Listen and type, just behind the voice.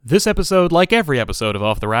This episode, like every episode of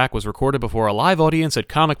Off the Rack, was recorded before a live audience at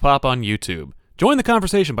Comic Pop on YouTube. Join the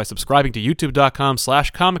conversation by subscribing to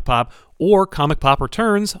youtube.com/comicpop or Comic Pop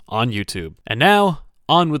Returns on YouTube. And now,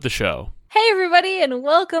 on with the show. Hey everybody, and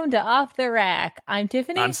welcome to Off the Rack. I'm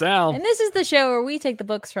Tiffany. I'm Sal. And this is the show where we take the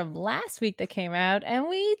books from last week that came out and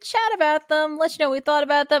we chat about them, let you know what we thought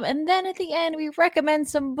about them, and then at the end we recommend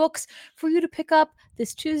some books for you to pick up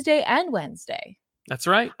this Tuesday and Wednesday. That's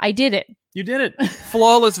right. I did it. You did it.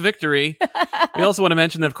 Flawless victory. We also want to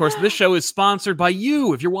mention that, of course, this show is sponsored by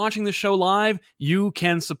you. If you're watching the show live, you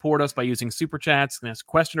can support us by using Super Chats and ask a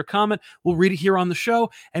question or comment. We'll read it here on the show.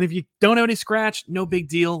 And if you don't have any scratch, no big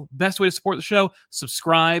deal. Best way to support the show,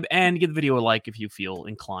 subscribe and give the video a like if you feel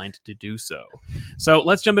inclined to do so. So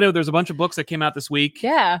let's jump into it. There's a bunch of books that came out this week.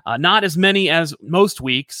 Yeah. Not as many as most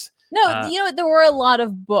weeks. No, you know what? There were a lot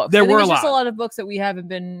of books. There were just a lot of books that we haven't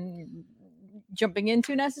been jumping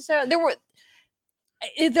into necessarily. There were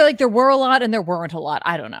a lot and there weren't a lot.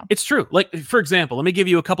 I don't know. It's true. Like, for example, let me give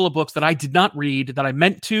you a couple of books that I did not read that I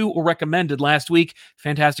meant to or recommended last week.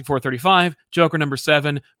 Fantastic Four 35, Joker number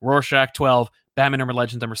 7, Rorschach 12, Batman Urban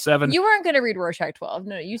Legends number 7. You weren't going to read Rorschach 12.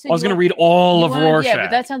 No, you said I was going to read all of Rorschach. Yeah, but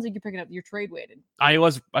that sounds like you're picking up your trade weighted. I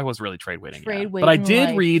was really trade weighting. Trade-weighting but I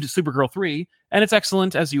did life. read Supergirl 3, and it's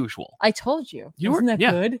excellent as usual. I told you. Wasn't that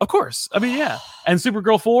good? Of course. I mean, yeah. And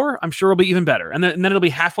Supergirl 4, I'm sure will be even better. And then it'll be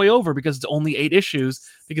halfway over because it's only 8 issues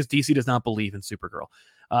because DC does not believe in Supergirl.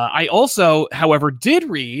 I also, however, did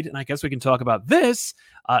read, and I guess we can talk about this,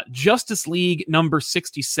 Justice League number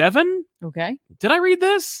 67. Okay. Did I read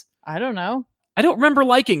this? I don't know. I don't remember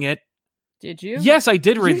liking it. Did you? Yes, I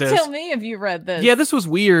did read this. Tell me if you read this. Yeah, this was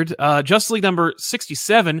weird. Justice League number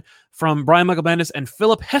 67 from Brian Michael Bendis and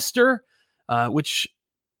Philip Hester, which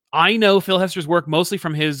I know Phil Hester's work mostly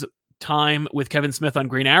from his time with Kevin Smith on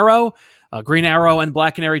Green Arrow. Green Arrow and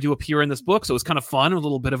Black Canary do appear in this book, so it was kind of fun, a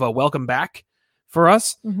little bit of a welcome back for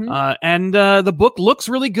us. Mm-hmm. And the book looks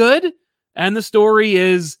really good, and the story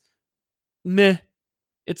is meh.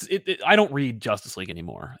 I don't read Justice League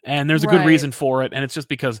anymore, and there's a good reason for it, and it's just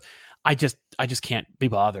because I just can't be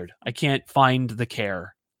bothered. I can't find the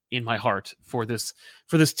care in my heart for this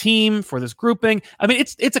team, for this grouping. I mean,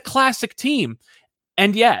 it's a classic team,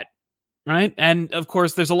 and yet, right? And of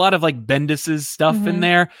course, there's a lot of like Bendis's stuff in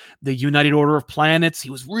there. The United Order of Planets,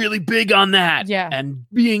 he was really big on that, and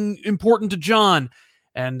being important to John.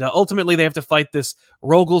 And ultimately, they have to fight this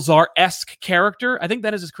Rogol-Zar-esque character. I think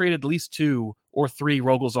that has created at least 2 or 3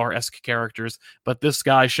 Rogol-Zar-esque characters. But this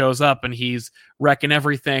guy shows up and he's wrecking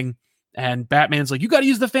everything. And Batman's like, you got to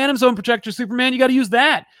use the Phantom Zone Projector, Superman. You got to use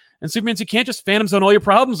that. And Superman's, you can't just Phantom Zone all your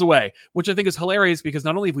problems away, which I think is hilarious because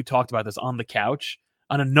not only have we talked about this on the couch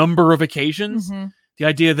on a number of occasions, the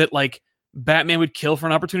idea that like Batman would kill for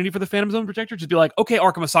an opportunity for the Phantom Zone Projector, just be like, okay,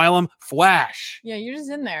 Arkham Asylum, flash. Yeah, you're just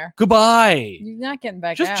in there. Goodbye. You're not getting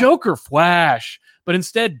back Just out. Joker, flash. But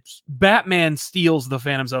instead, Batman steals the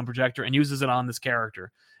Phantom Zone Projector and uses it on this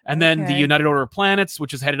character. And then the United Order of Planets,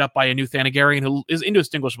 which is headed up by a new Thanagarian who is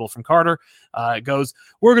indistinguishable from Carter, goes,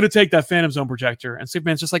 we're going to take that Phantom Zone Projector. And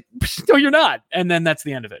Superman's just like, no, you're not. And then that's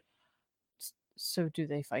the end of it. So do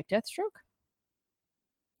they fight Deathstroke?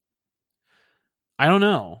 I don't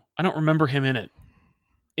know. I don't remember him in it.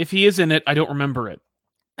 If he is in it, I don't remember it.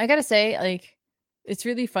 I gotta say, like, it's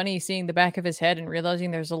really funny seeing the back of his head and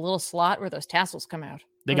realizing there's a little slot where those tassels come out.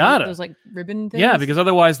 They got it. Those like ribbon things. Yeah, because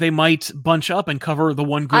otherwise they might bunch up and cover the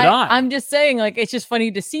one good eye. I'm just saying, like, it's just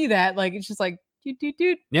funny to see that. Like, it's just like,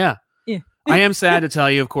 doot. Yeah. I am sad to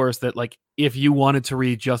tell you, of course, that like if you wanted to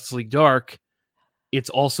read Justice League Dark,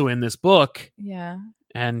 it's also in this book. Yeah.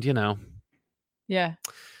 And Yeah.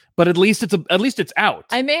 But at least it's out.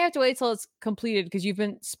 I may have to wait till it's completed because you've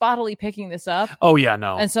been spottily picking this up. Oh yeah,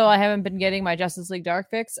 no. And so I haven't been getting my Justice League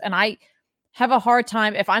Dark fix. And I have a hard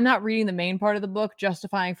time, if I'm not reading the main part of the book,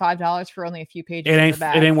 justifying $5 for only a few pages. It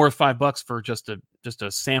ain't worth $5 for just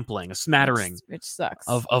a sampling, a smattering, which sucks.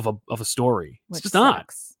 of a story. It's Which just sucks. not.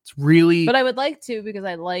 It's really. But I would like to because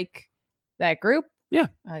I like that group. Yeah.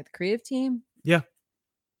 I like the creative team. Yeah.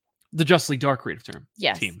 The Justice League Dark creative team.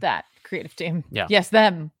 Yes, team. that creative team. Yeah. Yes,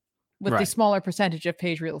 them. With the Right. smaller percentage of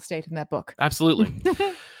page real estate in that book. Absolutely.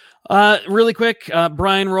 Really quick,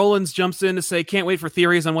 Brian Rollins jumps in to say, can't wait for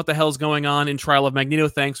theories on what the hell's going on in Trial of Magneto.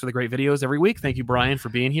 Thanks for the great videos every week. Thank you, Brian, for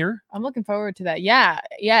being here. I'm looking forward to that. Yeah.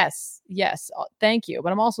 Yes. Thank you.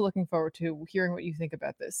 But I'm also looking forward to hearing what you think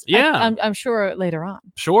about this. Yeah. I'm sure later on.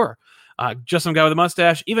 Sure. Just some guy with a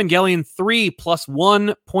mustache. Evangelion 3 plus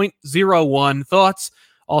 1.01 thoughts.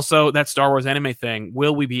 Also, that Star Wars anime thing,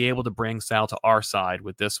 will we be able to bring Sal to our side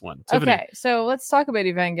with this one? Tiffany? Okay, so let's talk about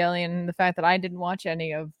Evangelion and the fact that I didn't watch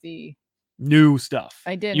any of the New stuff.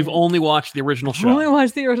 I didn't. You've only watched the original show. I only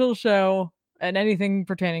watched the original show and anything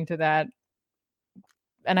pertaining to that.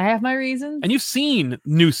 And I have my reasons. And you've seen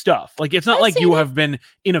new stuff. Like, it's not I've like seen you it. have been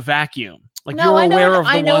in a vacuum. Like, No, you're aware of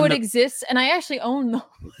the I know one it that... exists, and I actually own them.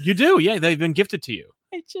 You do, yeah. They've been gifted to you.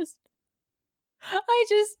 I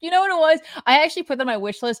just, you know what it was? I actually put them on my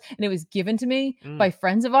wish list, and it was given to me by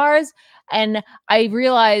friends of ours. And I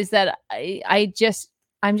realized that I'm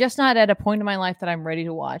just not at a point in my life that I'm ready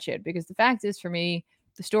to watch it, because the fact is, for me,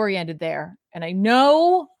 the story ended there. And I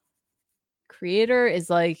know creator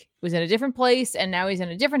was in a different place, and now he's in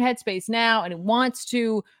a different headspace now, and it wants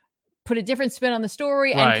to put a different spin on the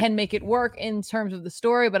story and can make it work in terms of the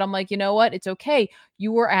story. But I'm like, you know what? It's okay.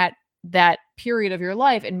 You were at that period of your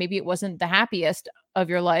life, and maybe it wasn't the happiest of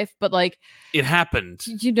your life, but like, it happened.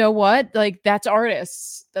 You know what? Like, that's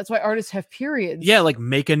artists. That's why artists have periods. Yeah, like,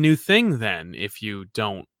 make a new thing then if you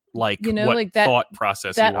don't like, you know, what like that thought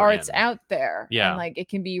process that you were art's in. out there. Yeah. And like, it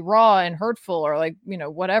can be raw and hurtful, or like, you know,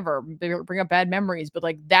 whatever, bring up bad memories, but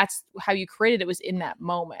like, that's how you created it, was in that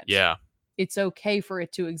moment. Yeah. It's okay for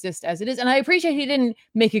it to exist as it is. And I appreciate he didn't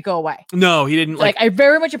make it go away. No, he didn't. Like I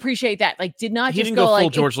very much appreciate that. Like, did not he just didn't go full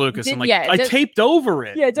like George Lucas and like, yeah, I taped over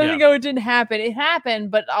it. Yeah, it doesn't go, it didn't happen. It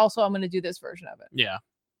happened, but also I'm going to do this version of it. Yeah.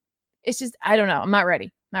 It's just, I don't know. I'm not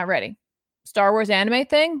ready. Not ready. Star Wars anime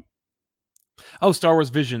thing. Oh, Star Wars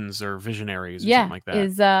Visions or Visionaries or something like that.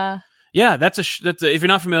 Is yeah, that's if you're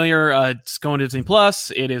not familiar, it's going to Disney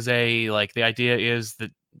Plus. It is the idea is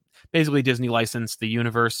that basically Disney licensed the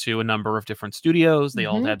universe to a number of different studios. They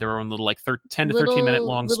all had their own little 10 to 13 minute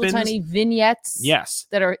long spins. Tiny vignettes. Yes.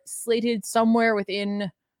 That are slated somewhere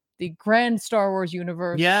within the grand Star Wars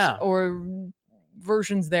universe. Yeah. Or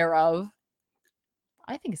versions thereof.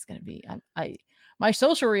 I think it's going to be, my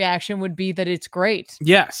social reaction would be that it's great.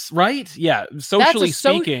 Yes, right? Yeah, socially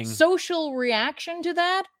speaking. Social reaction to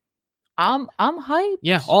that, I'm hyped.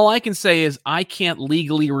 Yeah, all I can say is I can't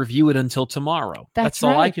legally review it until tomorrow. That's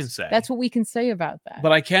all I can say. That's what we can say about that.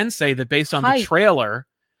 But I can say that based on the trailer,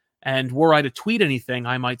 and were I to tweet anything,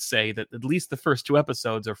 I might say that at least the first 2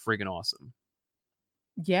 episodes are friggin' awesome.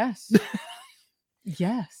 Yes.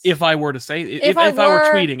 Yes. If I were to say, if I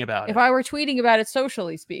were tweeting about it. If I were tweeting about it,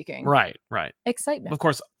 socially speaking. Right. Excitement. Of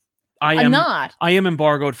course, I'm not. I am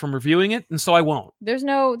embargoed from reviewing it, and so I won't. There's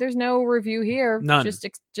no review here. None. Just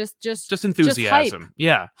enthusiasm. Hype.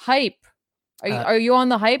 Yeah. Hype. Are you on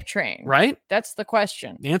the hype train? Right? That's the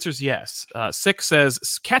question. The answer is yes. Six says,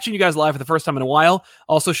 catching you guys live for the first time in a while.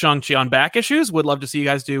 Also, Shang-Chi on back issues. Would love to see you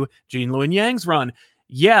guys do Gene Luen Yang's run.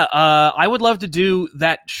 Yeah, I would love to do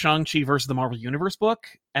that Shang-Chi versus the Marvel Universe book.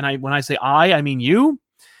 And when I say I mean you.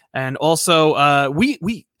 And also,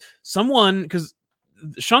 because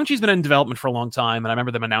Shang-Chi's been in development for a long time, and I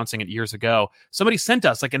remember them announcing it years ago. Somebody sent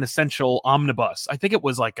us like an essential omnibus. I think it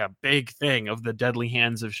was like a big thing of the deadly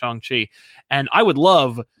hands of Shang-Chi. And I would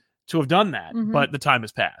love to have done that, but the time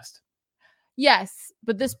has passed. Yes,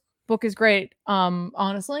 but this book is great.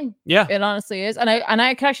 Honestly, yeah, it honestly is, and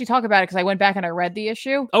I can actually talk about it because I went back and I read the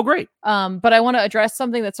issue. Oh, great. But I want to address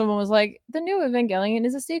something that someone was like, the new Evangelion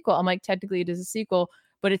is a sequel. I'm like, technically it is a sequel,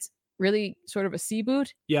 but it's really sort of a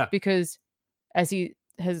C-boot. Yeah, because as he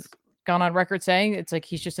has gone on record saying, it's like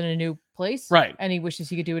he's just in a new place, right? And he wishes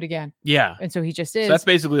he could do it again. Yeah, and so he just is. So that's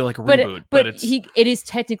basically like a reboot, but it is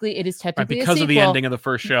technically right, because of the ending of the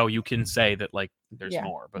first show. You can say that like there's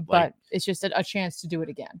more, but it's just a chance to do it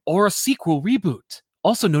again, or a sequel reboot,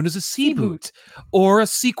 also known as a C-boot, or a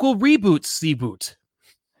sequel reboot C-boot,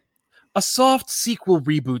 a soft sequel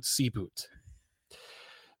reboot C-boot.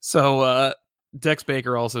 So Dex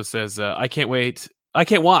Baker also says, I can't wait. I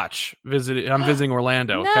can't watch. I'm visiting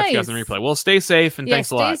Orlando. Nice. Catch you guys on replay. Well, stay safe and thanks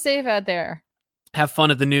a lot. Stay safe out there. Have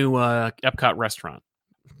fun at the new Epcot restaurant.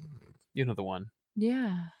 You know the one.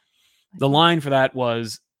 Yeah. The line for that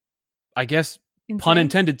was, I guess, pun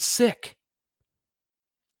intended, sick.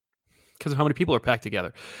 Because of how many people are packed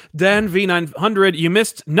together. Dan V900, you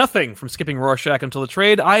missed nothing from skipping Rorschach until the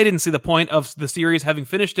trade. I didn't see the point of the series having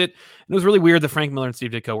finished it. It was really weird that Frank Miller and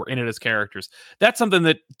Steve Ditko were in it as characters. That's something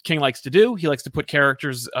that King likes to do. He likes to put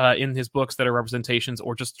characters in his books that are representations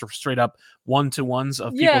or just straight up one-to-ones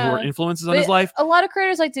of people who are influences on his life. A lot of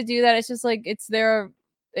creators like to do that. It's just like it's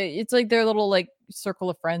like their little like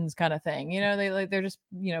circle of friends kind of thing. You know, they're just,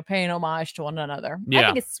 you know, paying homage to one another. Yeah. I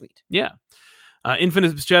think it's sweet. Yeah.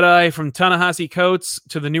 Infinite Jedi from Ta-Nehisi Coates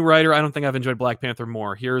to the new writer. I don't think I've enjoyed Black Panther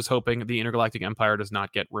more. Here's hoping the Intergalactic Empire does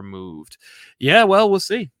not get removed. Yeah, well, we'll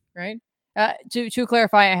see. Right. To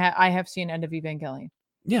clarify, I have seen End of Evangelion.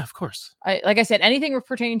 Yeah, of course. Like I said, anything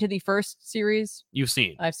pertaining to the first series, You've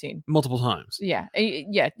seen I've seen multiple times. Yeah,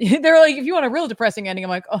 yeah. They're like, if you want a real depressing ending, I'm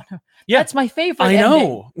like, oh no, Yeah, that's my favorite. I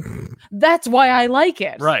know. That's why I like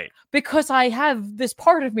it, Right? Because I have this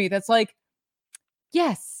part of me that's like,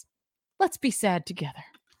 yes, let's be sad together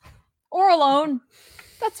or alone.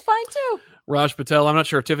 That's fine too. Raj Patel, I'm not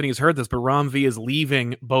sure if Tiffany has heard this, but Ram V is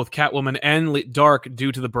leaving both Catwoman and Dark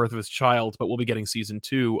due to the birth of his child, but we'll be getting season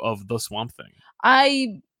 2 of The Swamp Thing.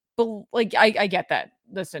 I get that.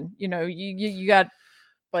 Listen, you got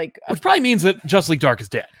like... Which probably means that Justice League Dark is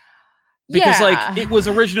dead. Because like it was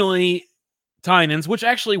originally Tynan's, which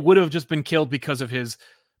actually would have just been killed because of his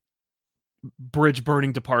bridge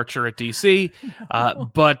burning departure at DC.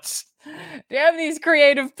 But... Damn these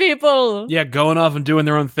creative people. Yeah, going off and doing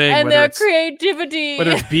their own thing. And their creativity.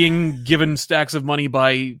 Whether it's being given stacks of money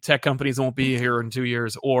by tech companies that won't be here in 2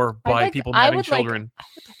 years, or by people having children.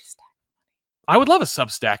 I would love a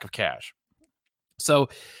sub-stack of cash. So,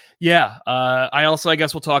 yeah. I also, I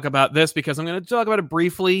guess we'll talk about this because I'm going to talk about it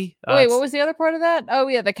briefly. Wait, what was the other part of that? Oh,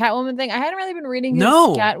 yeah, the Catwoman thing. I hadn't really been reading his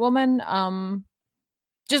Catwoman.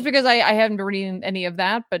 Just because I haven't been reading any of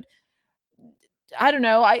that, but I don't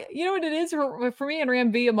know. You know what it is for me and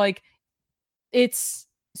Ram V? I'm like, it's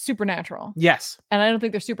supernatural. Yes. And I don't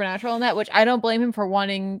think they're supernatural in that, which I don't blame him for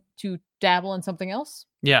wanting to dabble in something else.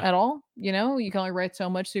 Yeah. At all. You can only write so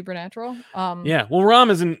much supernatural. Yeah. Well, Ram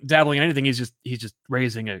isn't dabbling in anything. He's just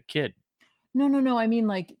raising a kid. No. I mean,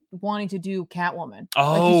 like wanting to do Catwoman.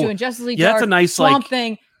 Oh, like he's doing Justice League. Yeah, that's a nice Swamp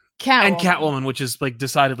Thing. Catwoman. And Catwoman, which is like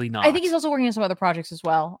decidedly not. I think he's also working on some other projects as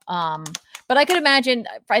well. But I could imagine,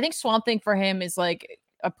 I think Swamp Thing for him is like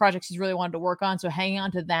a project he's really wanted to work on. So hanging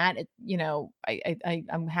on to that,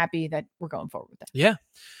 I'm happy that we're going forward with that. Yeah.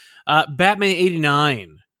 Batman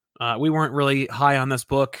 89. We weren't really high on this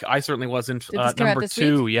book. I certainly wasn't. Number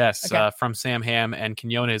 2, yes, okay. From Sam Hamm and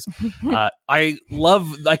Quinones. I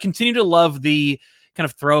continue to love the kind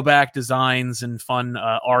of throwback designs and fun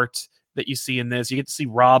art that you see in this. You get to see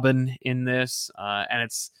Robin in this, and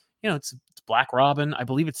it's Black Robin. I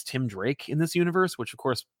believe it's Tim Drake in this universe, which of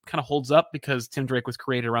course kind of holds up because Tim Drake was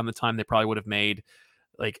created around the time they probably would have made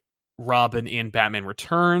like Robin in Batman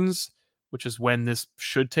Returns, which is when this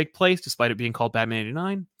should take place, despite it being called Batman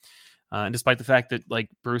 89. And despite the fact that like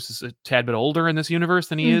Bruce is a tad bit older in this universe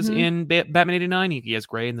than he is in Batman 89, he has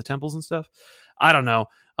gray in the temples and stuff. I don't know.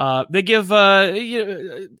 They give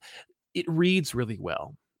it reads really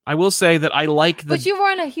well. I will say that I like the... But you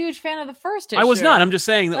weren't a huge fan of the first issue. I was not. I'm just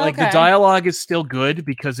saying that like the dialogue is still good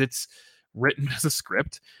because it's written as a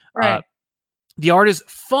script. Right. The art is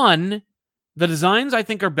fun. The designs, I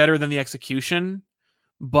think, are better than the execution.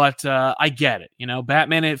 But I get it.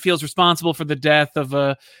 Batman, it feels responsible for the death of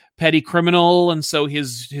a petty criminal, and so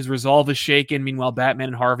his resolve is shaken. Meanwhile, Batman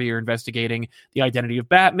and Harvey are investigating the identity of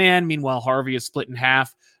Batman. Meanwhile, Harvey is split in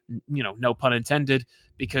half, no pun intended,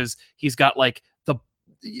 because he's got like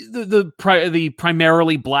the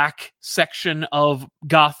primarily black section of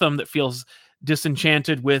Gotham that feels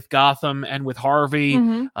disenchanted with Gotham and with Harvey,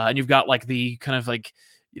 and you've got like the kind of like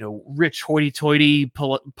rich hoity-toity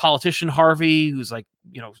politician Harvey who's like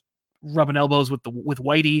rubbing elbows with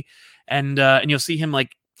Whitey, and you'll see him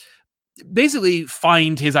like basically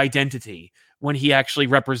find his identity when he actually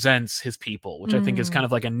represents his people, which I think is kind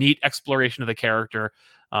of like a neat exploration of the character.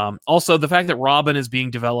 Also, the fact that Robin is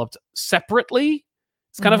being developed separately.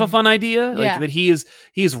 It's kind of a fun idea, like that he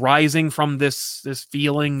is rising from this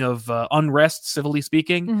feeling of unrest, civilly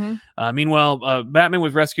speaking. Meanwhile, Batman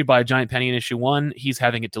was rescued by a giant penny in issue 1. He's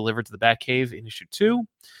having it delivered to the Batcave in issue 2.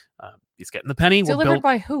 He's getting the penny. Delivered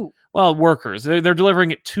by who? Well, workers. They're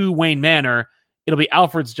delivering it to Wayne Manor. It'll be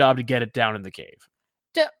Alfred's job to get it down in the cave.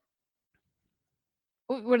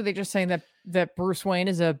 What are they just saying that Bruce Wayne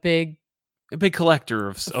is a big collector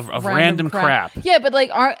of random crap? Yeah, but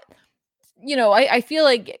like I feel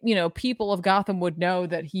like, people of Gotham would know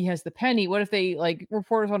that he has the penny. What if they like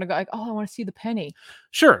reporters want to go like, oh, I want to see the penny.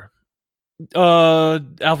 Sure.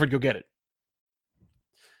 Alfred, go get it.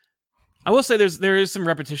 I will say there is some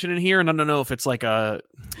repetition in here, and I don't know if it's like a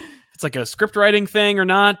script writing thing or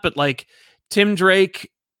not, but like Tim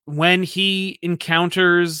Drake, when he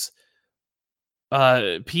encounters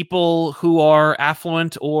people who are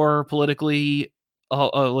affluent or politically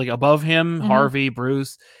like above him, Harvey,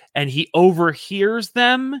 Bruce, and he overhears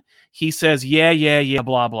them, he says, yeah,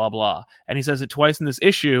 blah, blah, blah. And he says it twice in this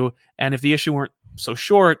issue. And if the issue weren't so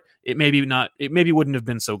short, it maybe wouldn't have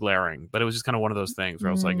been so glaring, but it was just kind of one of those things where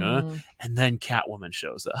I was like, and then Catwoman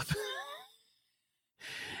shows up.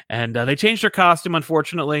 And they changed her costume,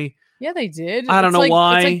 unfortunately. Yeah, they did. I don't know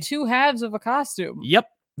why. It's like 2 halves of a costume. Yep.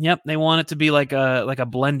 They want it to be like a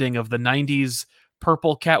blending of the 90s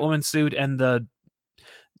purple Catwoman suit and the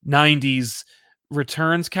 90s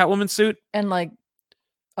Returns Catwoman suit. And like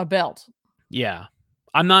a belt. Yeah.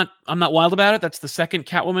 I'm not wild about it. That's the second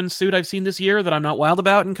Catwoman suit I've seen this year that I'm not wild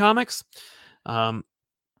about in comics.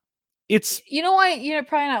 It's why you're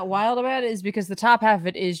probably not wild about it is because the top half of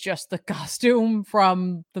it is just the costume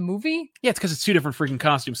from the movie. Yeah, it's because it's two different freaking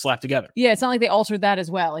costumes slapped together. Yeah, it's not like they altered that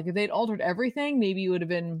as well. Like if they'd altered everything, maybe it would have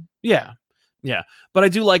been. Yeah. But I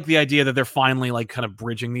do like the idea that they're finally like kind of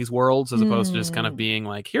bridging these worlds as opposed to just kind of being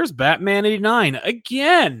like, here's Batman 89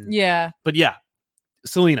 again. Yeah. But yeah,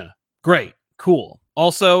 Selina, great, cool.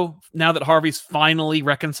 Also, now that Harvey's finally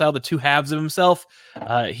reconciled the two halves of himself,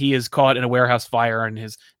 he is caught in a warehouse fire, and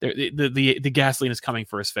the gasoline is coming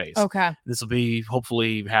for his face. Okay, this will be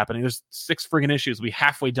hopefully happening. There's 6 friggin' issues. We'll be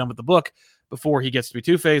halfway done with the book before he gets to be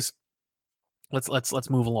Two-Face. Let's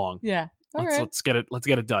move along. Yeah, let's get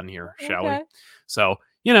it done here, shall we? So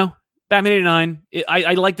Batman 89.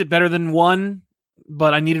 I liked it better than 1,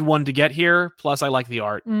 but I needed 1 to get here. Plus, I like the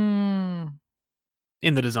art in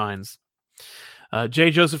the designs.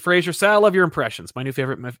 J. Joseph Frazier, Sal, I love your impressions. My new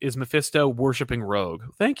favorite is Mephisto worshipping Rogue.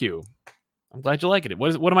 Thank you. I'm glad you like it.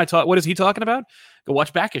 What is he talking about? Go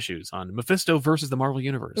watch back issues on Mephisto versus the Marvel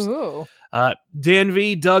Universe. Ooh. Dan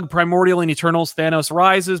V, Doug, Primordial and Eternals, Thanos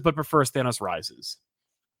Rises, but prefers Thanos Rises.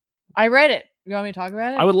 I read it. You want me to talk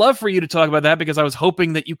about it? I would love for you to talk about that because I was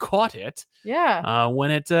hoping that you caught it. Yeah.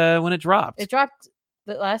 When it dropped. It dropped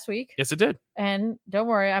last week. Yes, it did. And don't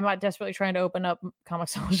worry, I'm not desperately trying to open up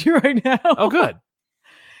Comixology right now. Oh, good.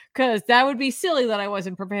 Because that would be silly that I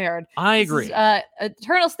wasn't prepared. I agree.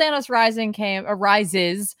 Eternals Thanos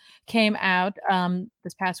Rises came out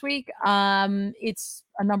this past week. It's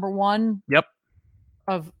a number 1. Yep.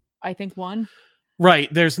 Of I think 1.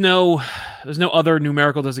 Right. There's no other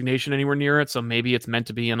numerical designation anywhere near it, so maybe it's meant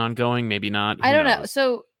to be an ongoing, maybe not. I don't know.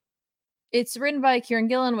 So it's written by Kieran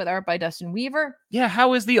Gillen with art by Dustin Weaver. Yeah,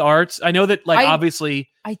 how is the art? I know that, obviously...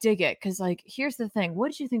 I dig it, because, here's the thing.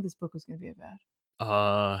 What did you think this book was going to be about?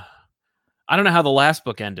 I don't know how the last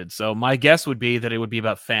book ended, so my guess would be that it would be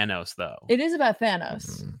about Thanos, though. It is about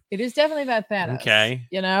Thanos. It is definitely about Thanos. Okay.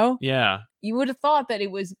 Yeah. You would have thought that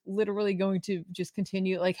it was literally going to just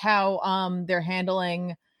continue, like how they're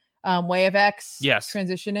handling Way of X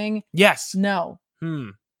transitioning. Yes. No.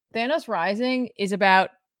 Thanos Rising is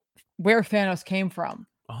about where Thanos came from.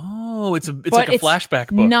 Oh, it's like a flashback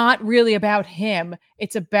book. Not really about him.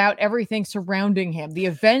 It's about everything surrounding him. The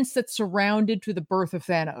events that surrounded to the birth of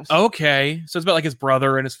Thanos. Okay. So it's about his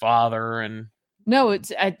brother and his father and... No,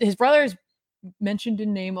 it's his brother is mentioned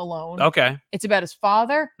in name alone. Okay. It's about his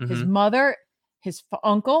father, his mother, his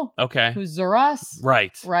uncle. Okay. Who's Zuras.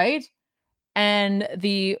 Right. And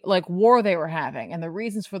the war they were having and the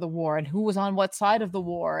reasons for the war and who was on what side of the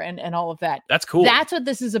war and all of that. That's cool. That's what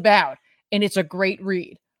this is about. And it's a great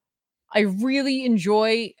read. I really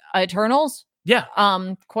enjoy Eternals. Yeah.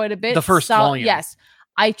 Quite a bit. The first volume. Yes.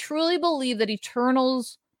 I truly believe that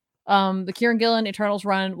Eternals, the Kieran Gillen Eternals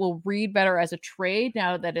run will read better as a trade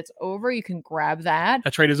now that it's over. You can grab that.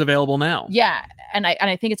 A trade is available now. Yeah. And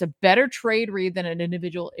I think it's a better trade read than an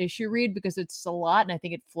individual issue read because it's a lot. And I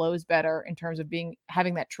think it flows better in terms of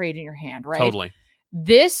having that trade in your hand, right? Totally.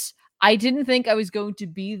 This, I didn't think I was going to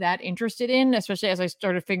be that interested in, especially as I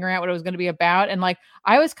started figuring out what it was going to be about. And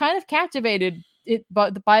I was kind of captivated by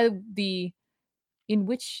the in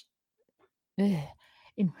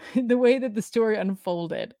the way that the story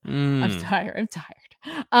unfolded. I'm tired.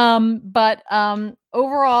 But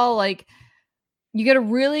overall, you get a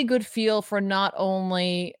really good feel for not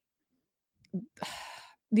only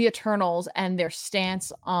the Eternals and their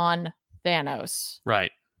stance on Thanos.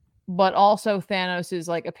 Right. But also Thanos's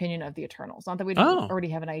opinion of the Eternals. Not that we don't already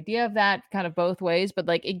have an idea of that, kind of both ways, but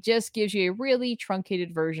it just gives you a really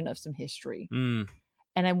truncated version of some history.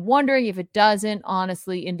 And I'm wondering if it doesn't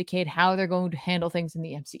honestly indicate how they're going to handle things in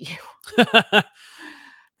the MCU.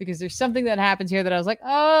 Because there's something that happens here that I was like,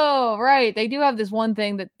 oh, right. They do have this one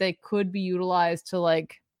thing that they could be utilized to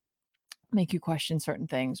make you question certain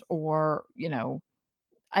things or,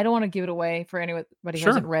 I don't want to give it away for anybody who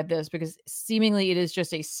hasn't read this because seemingly it is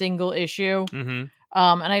just a single issue. And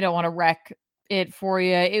I don't want to wreck it for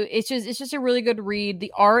you. It's just a really good read.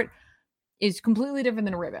 The art is completely different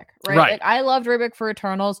than Ribic, right? I loved Ribic for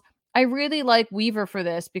Eternals. I really like Weaver for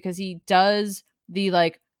this because he does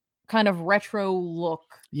the kind of retro look.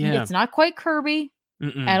 Yeah. It's not quite Kirby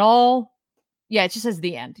at all. Yeah, it just says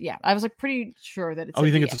the end. Yeah. I was pretty sure that it's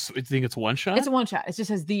you think it's one shot? It's a one shot. It just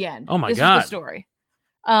says the end. Oh my God. This is the story.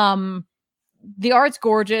 The art's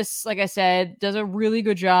gorgeous, like I said, does a really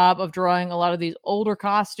good job of drawing a lot of these older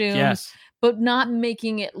costumes, but not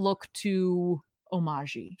making it look too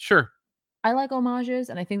homage-y. Sure. I like homages,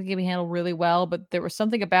 and I think they can be handled really well. But there was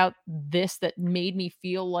something about this that made me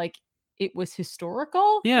feel like it was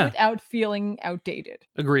historical without feeling outdated.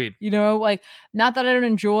 Agreed. You know, like, not that I don't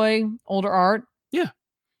enjoy older art. Yeah.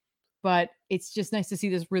 But it's just nice to see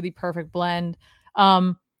this really perfect blend.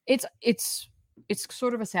 It's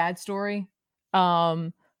sort of a sad story.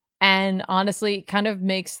 And honestly, it kind of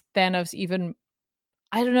makes Thanos even,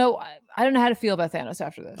 I don't know how to feel about Thanos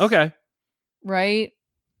after this. Okay. Right?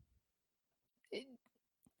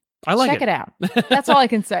 I like Check it out. That's all I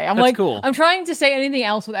can say. I'm like, cool. I'm trying to say anything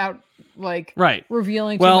else without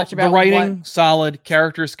revealing too much about the writing, solid,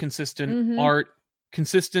 characters consistent, art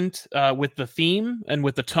consistent with the theme and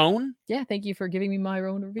with the tone. Yeah, thank you for giving me my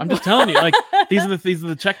own review. I'm just telling you, like, these are the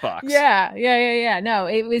checkbox. Yeah. No,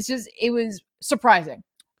 it was surprising.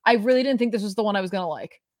 I really didn't think this was the one I was gonna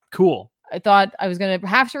like. Cool. I thought I was gonna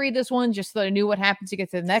have to read this one just so that I knew what happened to get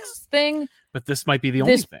to the next thing. But this might be the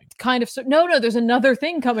only thing. Kind of no. There's another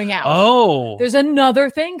thing coming out. Oh, there's another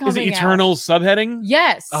thing coming out. Is it Eternals subheading?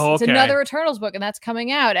 Yes. Oh, okay. It's another Eternals book, and that's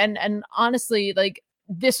coming out. And honestly, like,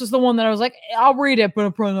 this was the one that I was like, I'll read it, but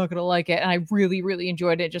I'm probably not gonna like it. And I really, really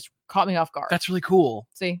enjoyed it. It just caught me off guard. That's really cool.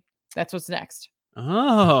 See, that's what's next.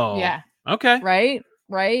 Oh, yeah. Okay. Right.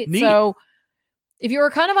 Neat. So, if you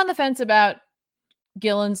were kind of on the fence about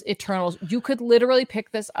Gillen's Eternals, you could literally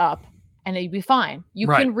pick this up and it'd be fine. You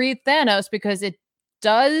can read Thanos because it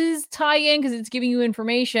does tie in, because it's giving you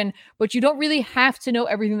information, but you don't really have to know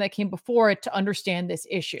everything that came before it to understand this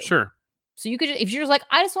issue. Sure. So you could, if you're just like,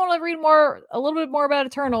 I just want to read a little bit more about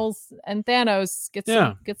Eternals and Thanos, get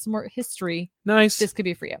some more history. Nice. This could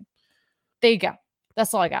be for you. There you go.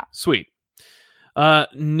 That's all I got. Sweet.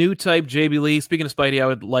 New type JB Lee. Speaking of Spidey,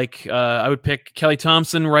 I would pick Kelly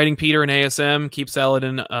Thompson writing Peter and ASM. Keep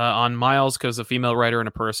Saladin on Miles, because a female writer and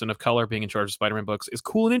a person of color being in charge of Spider-Man books is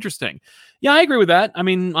cool and interesting. Yeah, I agree with that. I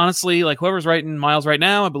mean, honestly, like, whoever's writing Miles right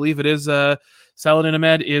now, I believe it is Saladin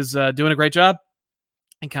Ahmed, is doing a great job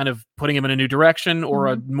and kind of putting him in a new direction or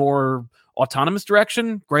a more autonomous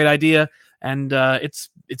direction. Great idea. And it's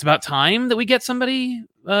about time that we get somebody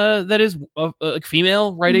that is a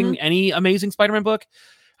female writing any amazing Spider-Man book.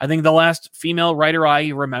 I think the last female writer I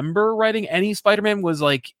remember writing any Spider-Man was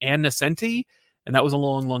like Ann Nesenti, and that was a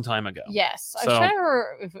long, long time ago. Yes. I was trying to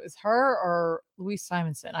remember if it was her or Louise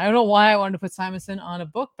Simonson. I don't know why I wanted to put Simonson on a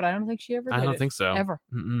book, but I don't think she ever did. I don't think so. Ever.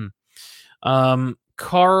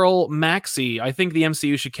 Carl Maxey. I think the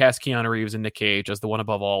MCU should cast Keanu Reeves and Nick Cage as the One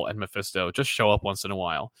Above All and Mephisto. Just show up once in a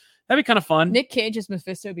while. That'd be kind of fun. Nick Cage as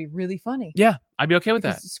Mephisto would be really funny. Yeah, I'd be okay with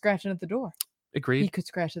that. Scratching at the door. Agreed. He could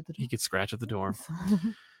scratch at the door. He could scratch at the door.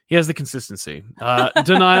 He has the consistency.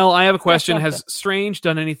 Denial. I have a question. Has Strange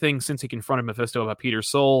done anything since he confronted Mephisto about Peter's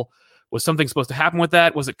soul? Was something supposed to happen with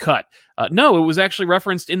that? Was it cut? No, it was actually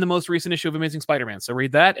referenced in the most recent issue of Amazing Spider-Man. So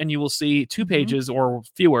read that and you will see 2 pages or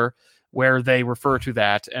fewer where they refer to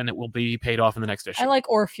that, and it will be paid off in the next issue. I like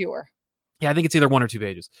or fewer. Yeah, I think it's either 1 or 2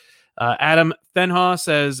 pages. Adam Fenhaw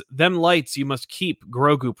says, them lights you must keep.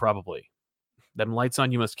 Grogu, probably. Them lights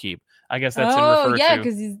on you must keep. I guess that's in refer to.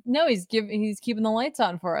 because he's keeping the lights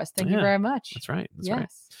on for us. Thank you very much. That's right.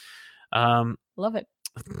 Yes. Love it.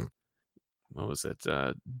 What was it?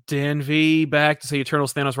 Dan V back to say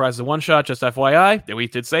Eternals Thanos Rise is a one-shot, just FYI. We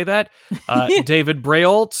did say that. David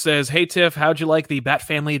Brayolt says, hey Tiff, how'd you like the Bat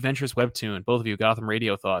Family Adventures webtoon? Both of you, Gotham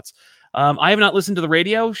Radio thoughts. I have not listened to the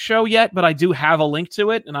radio show yet, but I do have a link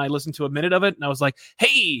to it, and I listened to a minute of it, and I was like,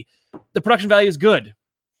 hey, the production value is good.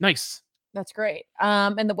 Nice. That's great.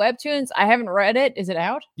 And the webtoons, I haven't read it. Is it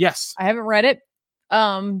out? Yes. I haven't read it.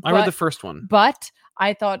 I read the first one. But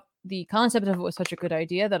I thought the concept of it was such a good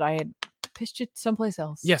idea that I had pitched it someplace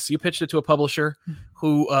else. Yes, you pitched it to a publisher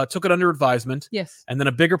who took it under advisement. Yes. And then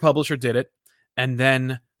a bigger publisher did it, and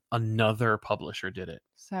then another publisher did it.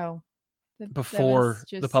 So before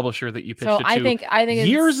the publisher that you pitched it to. I think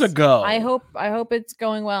years ago. I hope it's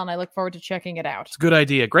going well, and I look forward to checking it out. It's a good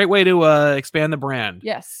idea. Great way to expand the brand.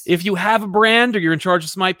 Yes. If you have a brand or you're in charge of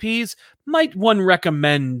some IPs, might one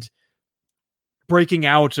recommend breaking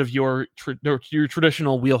out of your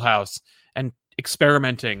traditional wheelhouse and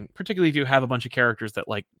experimenting, particularly if you have a bunch of characters that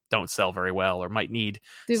like don't sell very well or might need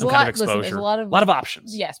some kind of exposure. Listen, there's a lot of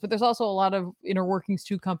options. Yes, but there's also a lot of inner workings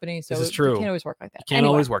to companies. So this is true. It can't always work like that. Can't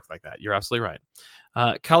always work like that. You're absolutely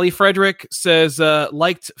right. Kali Frederick says,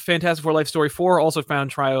 liked Fantastic Four Life Story 4, also found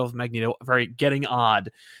Trial of Magneto very getting odd.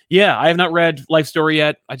 Yeah, I have not read Life Story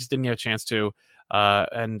yet. I just didn't get a chance to.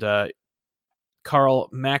 Carl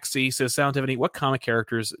Maxey says, Sound Tiffany, what comic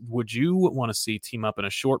characters would you want to see team up in a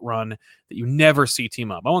short run that you never see team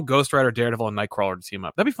up? I want Ghost Rider, Daredevil, and Nightcrawler to team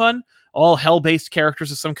up. That'd be fun. All hell-based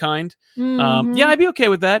characters of some kind. Yeah, I'd be okay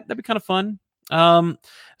with that. That'd be kind of fun.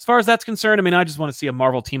 As far as that's concerned, I mean, I just want to see a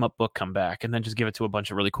Marvel team up book come back and then just give it to a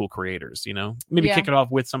bunch of really cool creators, you know, maybe kick it off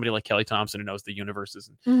with somebody like Kelly Thompson who knows the universes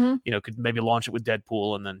and, you know, could maybe launch it with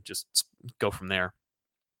Deadpool and then just go from there.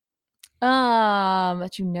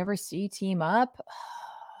 That you never see team up.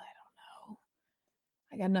 I don't know.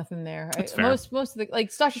 I got nothing there. Most of the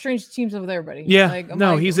like Doctor Strange teams up with everybody. Yeah. Like,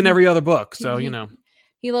 no, he's in every other book, so you know.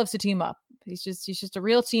 He loves to team up. He's just a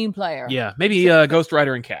real team player. Yeah, maybe Ghost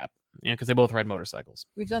Rider and Cap. Yeah, because they both ride motorcycles.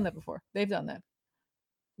 We've done that before. They've done that.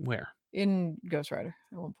 Where? In Ghost Rider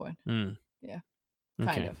at one point. Yeah.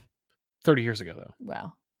 Kind of. 30 years ago, though.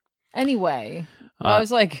 Wow. Anyway, I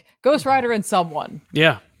was like, Ghost Rider and someone.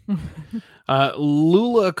 Yeah.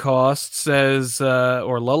 Lulacost says,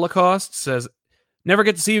 or Lullacost says, never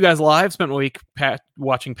get to see you guys live. Spent a week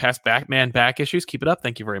watching past Batman back issues. Keep it up.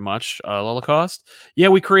 Thank you very much, Lullacost. Yeah,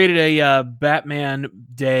 we created a Batman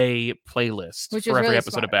Day playlist for every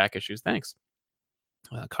episode of back issues. Thanks.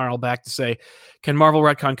 Carl back to say, can Marvel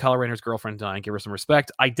retcon Kyle Rayner's girlfriend dying? Give her some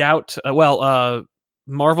respect. I doubt.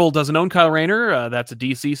 Marvel doesn't own Kyle Rayner. That's a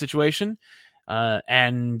DC situation.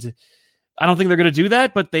 And I don't think they're going to do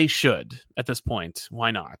that, but they should at this point. Why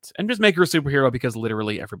not? And just make her a superhero because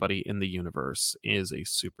literally everybody in the universe is a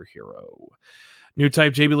superhero. New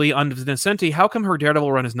type JB Lee on Vincenti. How come her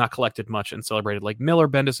Daredevil run is not collected much and celebrated like Miller,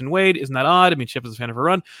 Bendis, and Wade? Isn't that odd? I mean, Chip is a fan of her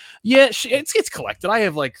run. Yeah, it's collected. I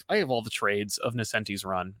have all the trades of Vincenti's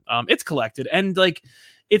run. It's collected, and like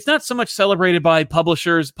it's not so much celebrated by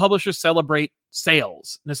publishers. Publishers celebrate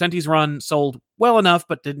sales. Vincenti's run sold well enough,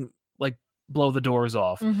 but didn't like blow the doors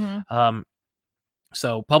off.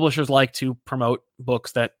 So publishers like to promote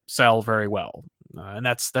books that sell very well. And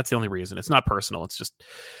that's the only reason. It's not personal.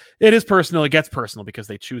 It is personal. It gets personal because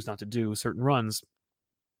they choose not to do certain runs.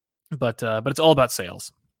 But it's all about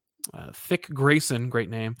sales. Thick Grayson, great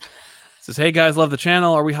name, says, hey guys, love the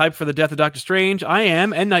channel. Are we hyped for the death of Doctor Strange? I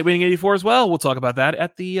am, and Nightwing 84 as well. We'll talk about that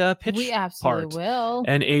at the pitch. We absolutely will.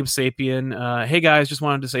 And Abe Sapien, hey guys, just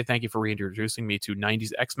wanted to say thank you for reintroducing me to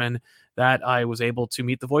 90s X-Men. That I was able to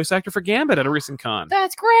meet the voice actor for Gambit at a recent con.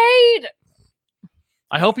 That's great.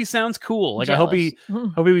 I hope he sounds cool. Like jealous.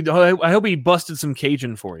 I hope he busted some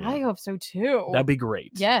Cajun for you. I hope so too. That'd be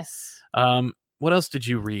great. Yes. What else did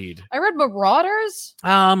you read? I read Marauders.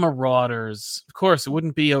 Marauders. Of course, it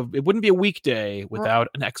wouldn't be a weekday without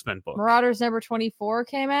an X-Men book. Marauders number 24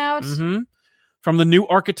 came out. From the new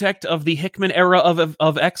architect of the Hickman era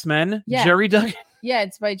of X-Men, Jerry Duggan. Yeah,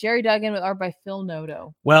 it's by Jerry Duggan with art by Phil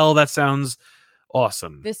Noto. Well, that sounds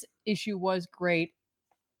awesome. This issue was great.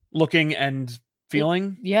 Looking and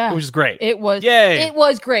feeling? It was great. It was. Yay. It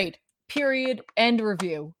was great. Period. End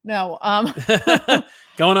review. No.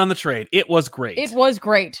 Going on the trade. It was great. It was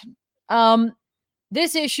great.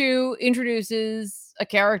 This issue introduces a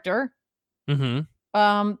character.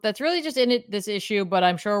 That's really just in this issue, but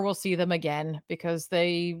I'm sure we'll see them again because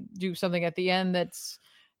they do something at the end that's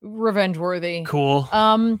revenge worthy. Cool.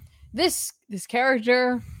 This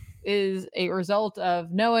character is a result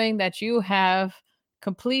of knowing that you have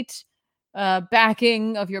complete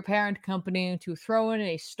backing of your parent company to throw in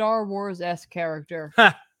a Star Wars-esque character.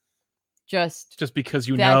 Just because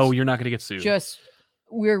you know you're not going to get sued.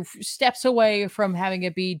 We're steps away from having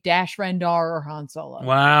it be Dash Rendar or Han Solo.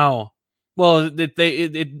 Wow. Well,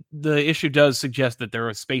 the issue does suggest that there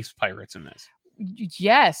are space pirates in this.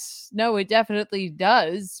 Yes. No, it definitely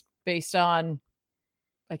does, based on,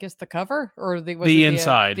 I guess, the cover or the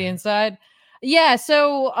inside. The inside. Yeah.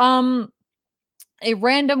 So, a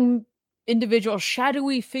random individual,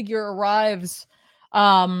 shadowy figure arrives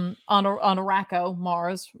on Arakko,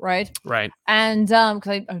 Mars, right? Right. And because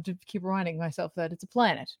I have to keep reminding myself that it's a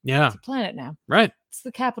planet. Yeah. It's a planet now. Right. It's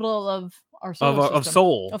the capital of our solar system.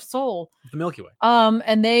 Of Sol. The Milky Way.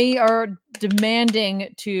 And they are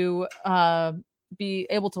demanding to be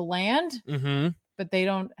able to land, but they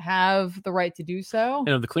don't have the right to do so.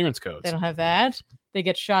 The clearance codes. They don't have that. They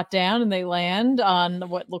get shot down and they land on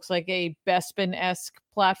what looks like a Bespin-esque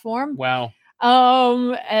platform. Wow.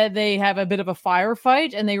 And they have a bit of a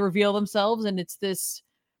firefight and they reveal themselves, and it's this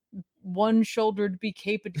one-shouldered,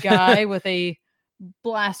 becaped guy with a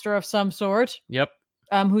blaster of some sort. Yep.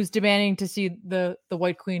 Who's demanding to see the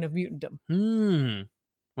White Queen of Mutantdom.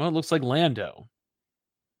 Well, it looks like Lando.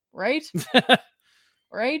 Right?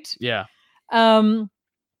 Right? Yeah.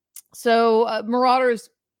 So Marauders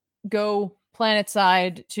go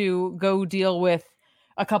planetside to go deal with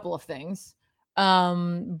a couple of things.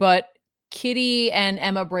 But Kitty and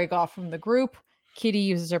Emma break off from the group. Kitty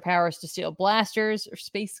uses her powers to steal blasters or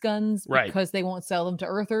space guns because they won't sell them to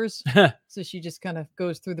Earthers. So she just kind of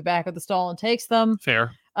goes through the back of the stall and takes them.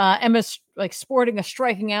 Fair. Emma's like sporting a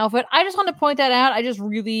striking outfit. I just want to point that out. I just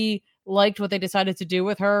really liked what they decided to do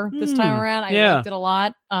with her this time around. I yeah. liked it a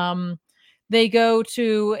lot. They go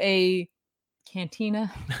to a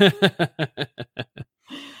cantina.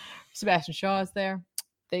 Sebastian Shaw is there.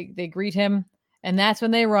 They greet him, and that's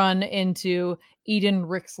when they run into Eden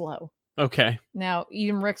Rixlow. Okay. Now,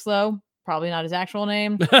 Eden Rixlow, probably not his actual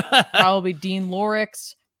name. Probably Dean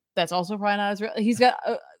Lorix. That's also probably not his real. He's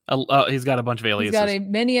got a bunch of aliases. He's got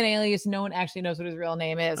many an alias. No one actually knows what his real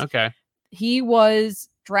name is. Okay. He was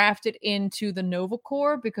drafted into the Nova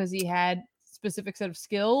Corps because he had specific set of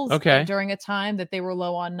skills. Okay. During a time that they were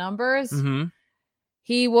low on numbers. Mm-hmm.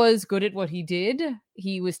 He was good at what he did.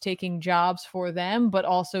 He was taking jobs for them, but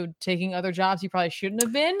also taking other jobs he probably shouldn't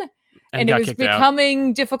have been. And it was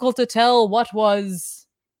becoming difficult to tell what was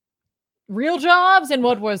real jobs and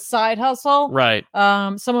what was side hustle. Right.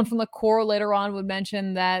 Someone from the Corps later on would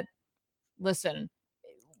mention that, listen,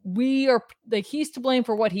 we are like, he's to blame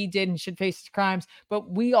for what he did and should face his crimes, but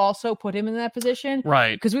we also put him in that position,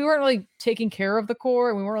 right? Because we weren't really taking care of the Corps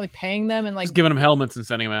and we weren't really paying them and like just giving them helmets and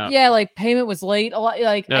sending them out. Yeah, like payment was late a lot.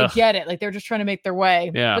 Like I get it, like they're just trying to make their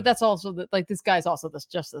way. Yeah, but that's also like this guy's also this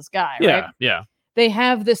guy. Yeah, right? Yeah. They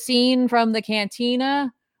have the scene from the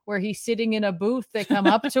cantina where he's sitting in a booth. They come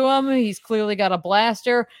up to him. He's clearly got a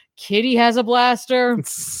blaster. Kitty has a blaster.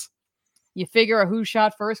 You figure a who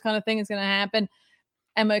shot first kind of thing is going to happen.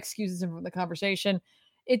 Emma excuses him from the conversation.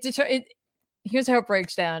 Here's how it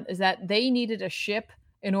breaks down: is that they needed a ship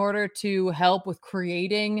in order to help with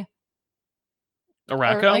creating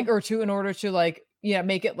Arakko, in order to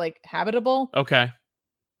make it like habitable. Okay.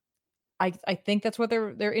 I think that's what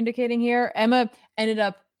they're indicating here. Emma ended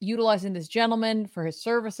up utilizing this gentleman for his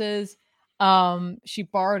services. She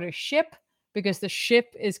borrowed a ship because the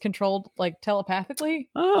ship is controlled like telepathically.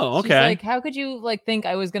 Oh, okay. She's like, how could you like think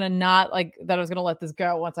I was gonna not like that? I was gonna let this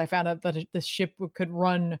go once I found out that the ship could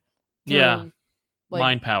run. Through,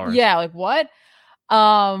 mind power. Yeah, like what?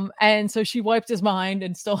 And so she wiped his mind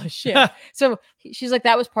and stole his ship. So she's like,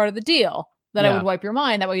 that was part of the deal that I would wipe your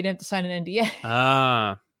mind. That way you didn't have to sign an NDA.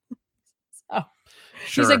 Ah. So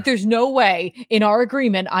sure. She's like, there's no way in our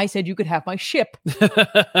agreement I said you could have my ship.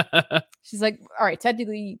 She's like, all right,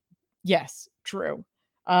 technically, yes, true.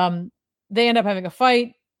 They end up having a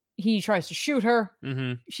fight. He tries to shoot her.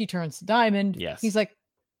 Mm-hmm. She turns to Diamond. Yes. He's like,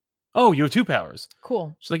 oh, you have two powers.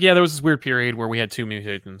 Cool. She's like, yeah, there was this weird period where we had two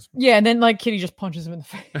mutations. Yeah, and then like Kitty just punches him in the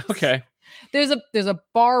face. Okay. There's a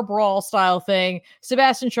bar brawl style thing.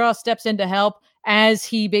 Sebastian Shaw steps in to help as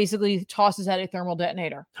he basically tosses out a thermal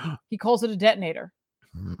detonator. He calls it a detonator.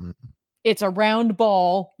 It's a round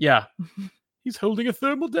ball. Yeah. He's holding a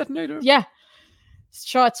thermal detonator. Yeah.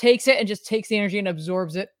 Shaw takes it and just takes the energy and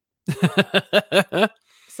absorbs it.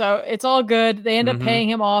 So it's all good. They end up paying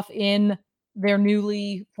him off in their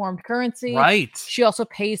newly formed currency. Right. She also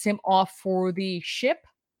pays him off for the ship.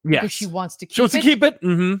 Yes. Because she wants to keep it. She wants to keep it.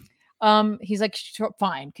 Mm-hmm. He's like,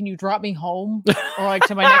 fine, can you drop me home or like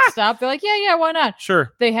to my next stop? They're like, yeah, why not?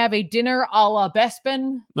 Sure. They have a dinner a la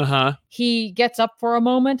Bespin. Uh-huh. He gets up for a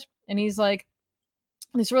moment and he's like,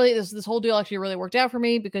 this whole deal actually really worked out for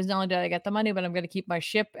me because not only did I get the money, but I'm going to keep my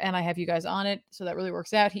ship and I have you guys on it. So that really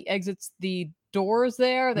works out. He exits the doors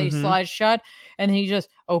there. They slide shut and he just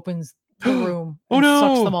opens the room and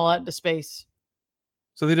sucks them all out into space.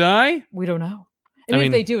 So they die? We don't know. I mean,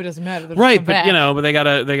 if they do, it doesn't matter. Right, but back. But they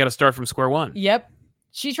gotta start from square one. Yep.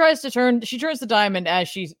 She turns to Diamond as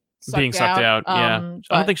she's being sucked out. Yeah.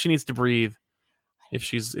 I don't think she needs to breathe if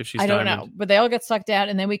she's I don't know. But they all get sucked out,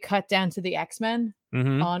 and then we cut down to the X-Men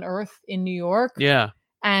on Earth in New York. Yeah.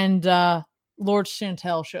 And Lord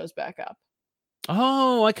Chantel shows back up.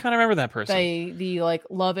 Oh, I kind of remember that person. The like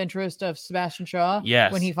love interest of Sebastian Shaw.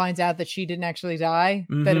 Yes. When he finds out that she didn't actually die,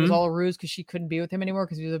 that it was all a ruse because she couldn't be with him anymore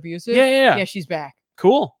because he was abusive. Yeah. Yeah, she's back.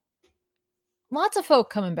 Cool. Lots of folk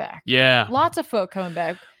coming back. Yeah. Lots of folk coming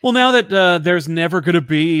back. Well, now that there's never going to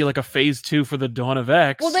be like a phase 2 for the Dawn of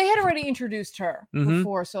X. Well, they had already introduced her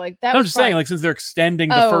before, so like that. I'm just saying, like since they're extending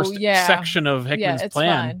the first section of Hickman's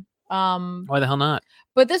plan, fine. Why the hell not?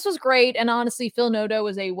 But this was great, and honestly, Phil Noto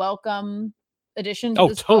was a welcome addition to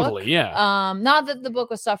this totally, book. Yeah. Not that the book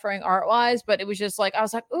was suffering art-wise, but it was just like I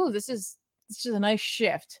was like, oh, this is a nice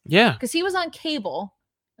shift. Yeah. Because he was on cable,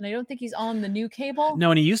 and I don't think he's on the new cable. No,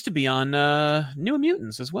 and he used to be on New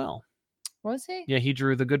Mutants as well. Was he? Yeah, he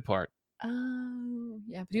drew the good part.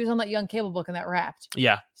 Yeah, but he was on that Young Cable book, and that wrapped.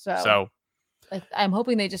 Yeah. So I'm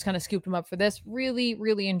hoping they just kind of scooped him up for this. Really,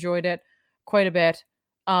 really enjoyed it quite a bit.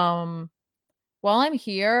 While I'm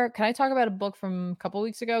here, can I talk about a book from a couple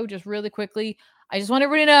weeks ago, just really quickly? I just want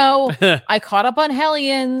everybody to know I caught up on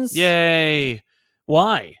Hellions. Yay!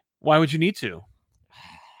 Why? Why would you need to?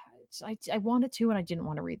 I wanted to, and I didn't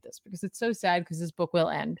want to read this because it's so sad because this book will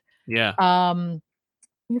end. Yeah. I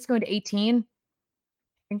think it's going to 18. I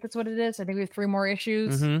think that's what it is. I think we have 3 more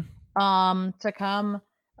issues to come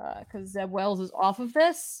because Zeb Wells is off of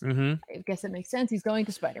this. I guess it makes sense. He's going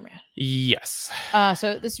to Spider-Man. Yes.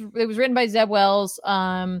 So it was written by Zeb Wells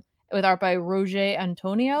with art by Roger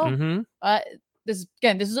Antonio. This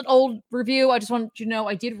is an old review. I just want you to know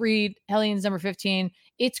I did read Hellions number 15.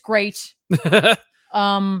 It's great.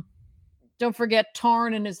 Don't forget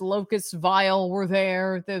Tarn and his Locust Vial were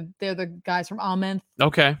there. They're the guys from Amenth.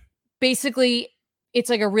 Okay. Basically, it's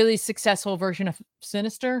like a really successful version of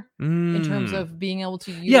Sinister in terms of being able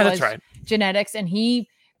to utilize genetics. And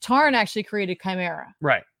Tarn actually created Chimera.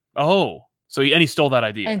 Right. Oh, so he stole that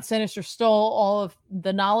idea. And Sinister stole all of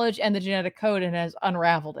the knowledge and the genetic code and has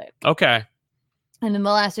unraveled it. Okay. And in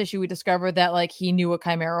the last issue, we discovered that like he knew what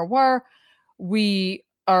Chimera were. We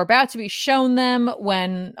are about to be shown them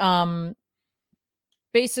when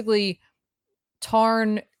basically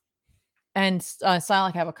Tarn and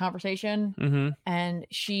Psylocke have a conversation, and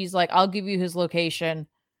she's like, "I'll give you his location,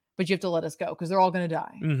 but you have to let us go because they're all going to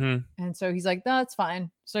die." And so he's like, "No, that's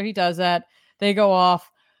fine." So he does that. They go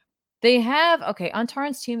off. They have on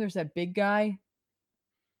Tarn's team. There's that big guy.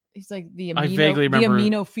 He's like the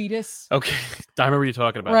amino fetus. Okay, I remember you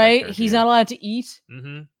talking about right. He's not allowed to eat.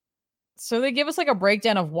 So they give us like a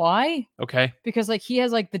breakdown of why. Okay. Because like he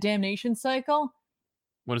has like the damnation cycle.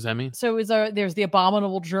 What does that mean? So there's the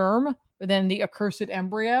abominable germ, then the accursed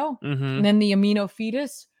embryo, and then the amino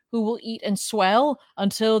fetus who will eat and swell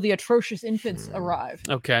until the atrocious infants arrive.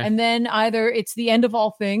 Okay. And then either it's the end of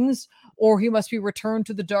all things or he must be returned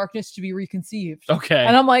to the darkness to be reconceived. Okay.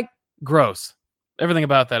 And I'm like, gross. Everything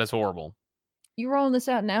about that is horrible. You rolling this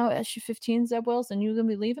out now, issue 15, Zeb Wells, and you're going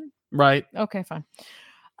to be leaving? Right. Okay, fine.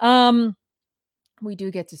 We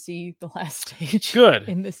do get to see the last stage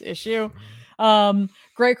in this issue.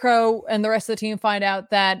 Grey Crow and the rest of the team find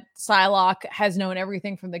out that Psylocke has known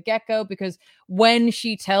everything from the get-go because when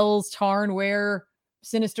she tells Tarn where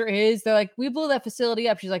Sinister is, they're like, we blew that facility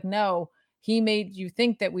up. She's like, no, he made you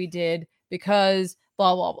think that we did because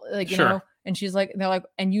blah, blah, blah. Like, you know, and she's like, they're like,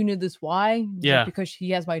 and you knew this why? Yeah. Like, because he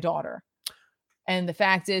has my daughter. And the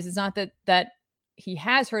fact is, it's not that he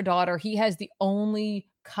has her daughter. He has the only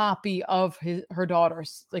copy of her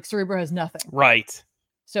daughter's. Like Cerebro has nothing. Right.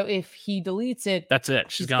 So if he deletes it, that's it.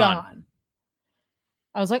 She's gone.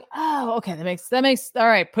 I was like, oh, okay. That makes all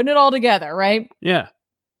right. Putting it all together, right? Yeah.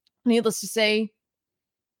 Needless to say,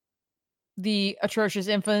 the atrocious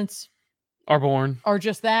infants are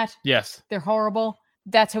just that. Yes. They're horrible.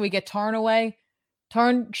 That's how we get Tarn away.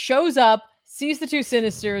 Tarn shows up, sees the 2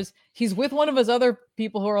 Sinisters. He's with one of his other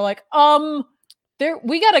people who are like,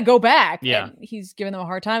 we got to go back. Yeah. And he's giving them a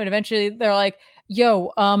hard time. And eventually they're like,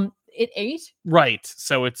 yo, it ate. Right.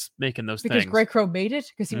 So it's making those because things. Grey Crow made it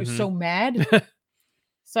because he was so mad.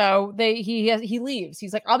 So he leaves.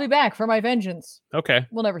 He's like, I'll be back for my vengeance. Okay.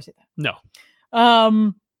 We'll never see that.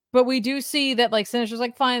 No. But we do see that like Sinister's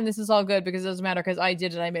like, fine, this is all good because it doesn't matter because I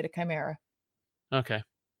did it. I made a Chimera. Okay.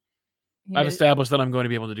 I've established that I'm going to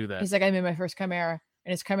be able to do that. He's like, I made my first Chimera.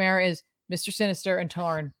 And his Chimera is Mr. Sinister and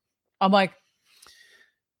Tarn. I'm like,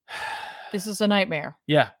 this is a nightmare.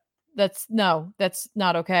 Yeah. That's not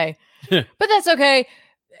okay. But that's okay.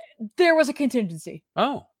 There was a contingency.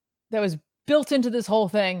 Oh. That was built into this whole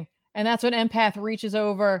thing. And that's when Empath reaches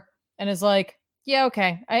over and is like, yeah,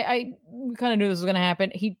 okay. I kind of knew this was going to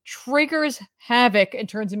happen. He triggers Havoc and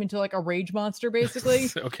turns him into like a rage monster, basically.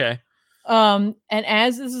 Okay. And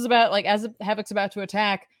as Havoc's about to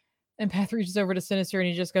attack, Empath reaches over to Sinister and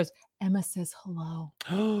he just goes, Emma says hello.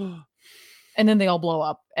 And then they all blow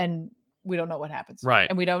up and we don't know what happens. Right.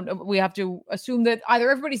 And we have to assume that either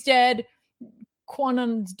everybody's dead,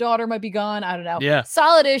 Quanon's daughter might be gone. I don't know. Yeah.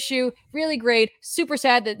 Solid issue. Really great. Super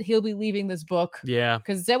sad that he'll be leaving this book. Yeah.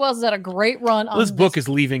 Because Zeb Wells has had a great run on this book is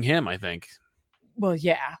leaving him, I think. Well,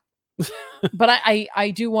 yeah. But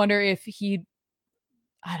I do wonder if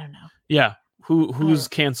I don't know. Yeah. Who's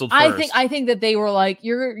canceled first? I think that they were like,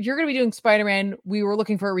 you're going to be doing Spider-Man. We were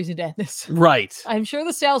looking for a reason to end this. Right. I'm sure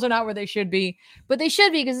the sales are not where they should be, but they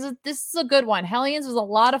should be because this is a good one. Hellions was a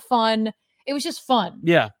lot of fun. It was just fun.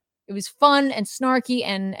 Yeah. It was fun and snarky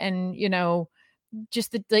and you know,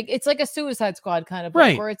 just it's like a Suicide Squad kind of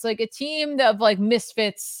book where it's like a team of like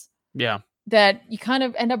misfits. Yeah. That you kind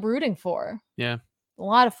of end up rooting for. Yeah. A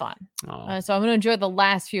lot of fun. So I'm going to enjoy the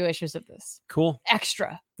last few issues of this. Cool.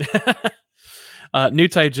 Extra. New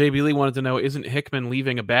Type JB Lee wanted to know, isn't Hickman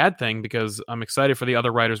leaving a bad thing? Because I'm excited for the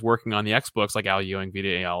other writers working on the X books like Al Ewing, Vita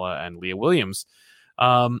Ayala, and Leah Williams.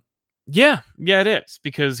 Yeah, it is,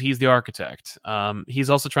 because he's the architect. He's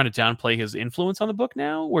also trying to downplay his influence on the book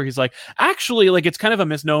now, where he's like, actually, like, it's kind of a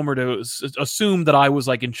misnomer to assume that I was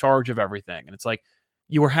like in charge of everything, and it's like,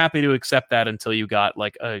 you were happy to accept that until you got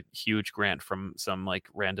like a huge grant from some like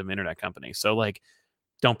random internet company. So like,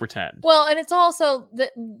 don't pretend. Well, and it's also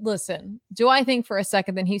that, listen, do I think for a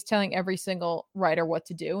second that he's telling every single writer what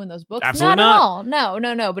to do in those books? Absolutely not. not. At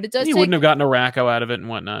all. No. But it does. He wouldn't have gotten a Racco out of it and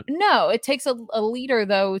whatnot. No, it takes a leader,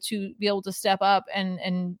 though, to be able to step up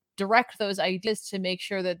and direct those ideas to make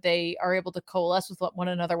sure that they are able to coalesce with one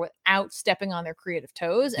another without stepping on their creative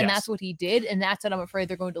toes. And that's what he did. And that's what I'm afraid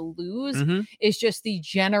they're going to lose, is just the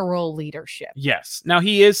general leadership. Yes. Now,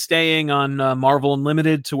 he is staying on Marvel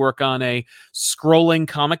Unlimited to work on a scrolling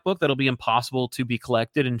comic book that'll be impossible to be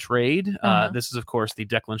collected and trade. This is, of course, the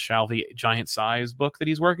Declan Shalvey giant size book that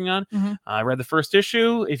he's working on. I read the first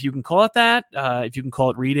issue, if you can call it that, if you can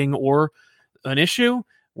call it reading or an issue,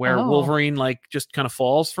 where Wolverine like just kind of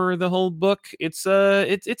falls for the whole book. It's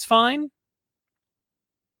fine.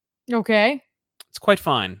 Okay. It's quite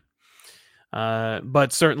fine.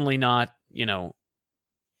 But certainly not, it's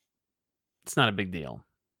not a big deal.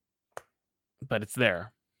 But it's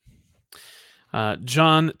there.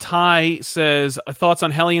 John Ty says, thoughts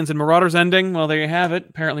on Hellions and Marauders ending? Well, there you have it.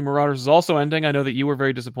 Apparently Marauders is also ending. I know that you were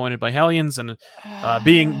very disappointed by Hellions and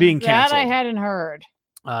being canceled. That I hadn't heard.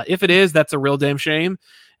 If it is, that's a real damn shame,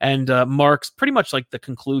 and marks pretty much like the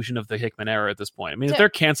conclusion of the Hickman era at this point. I mean, if they're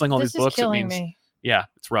canceling all these books, it means yeah,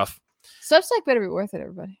 it's rough. Substack better be worth it,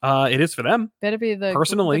 everybody. It is for them. Better be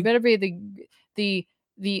personally. Better be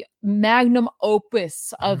the magnum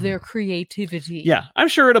opus of their creativity. Yeah, I'm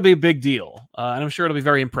sure it'll be a big deal, and I'm sure it'll be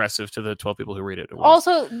very impressive to the 12 people who read it.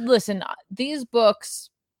 Also, listen, these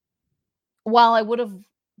books, while I would have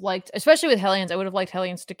liked, especially with Hellions, I would have liked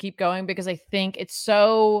Hellions to keep going, because I think it's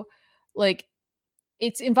so like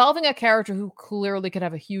it's involving a character who clearly could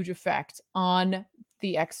have a huge effect on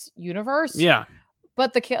the X universe. Yeah.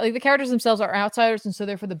 But the characters themselves are outsiders, and so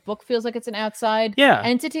therefore the book feels like it's an outside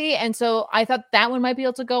entity. And so I thought that one might be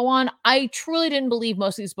able to go on. I truly didn't believe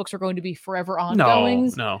most of these books are going to be forever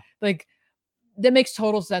ongoings. No. Like, that makes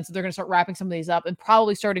total sense that they're going to start wrapping some of these up and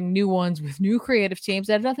probably starting new ones with new creative teams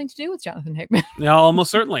that have nothing to do with Jonathan Hickman. Yeah, almost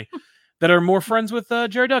certainly. That are more friends with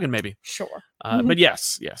Jerry Duggan, maybe. Sure. But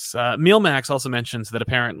yes. Meal Max also mentions that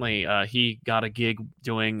apparently he got a gig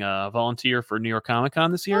doing volunteer for New York Comic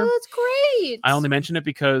Con this year. Oh, that's great. I only mention it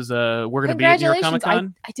because we're going to be at New York Comic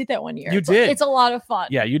Con. I did that one year. You did. It's a lot of fun.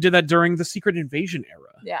 Yeah, you did that during the Secret Invasion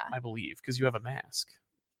era. Yeah. I believe, because you have a mask.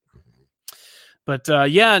 But we're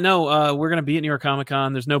going to be at New York Comic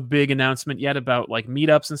Con. There's no big announcement yet about like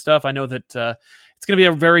meetups and stuff. I know that it's going to be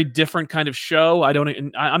a very different kind of show.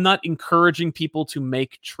 I'm not encouraging people to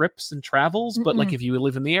make trips and travels, but like if you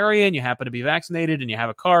live in the area and you happen to be vaccinated and you have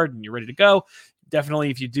a card and you're ready to go, definitely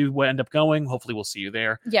if you do end up going, hopefully we'll see you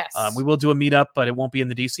there. Yes. We will do a meetup, but it won't be in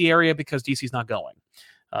the DC area because DC's not going.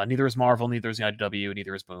 Neither is Marvel, neither is the IDW,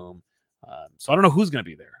 neither is Boom. So I don't know who's going to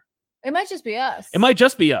be there. It might just be us. It might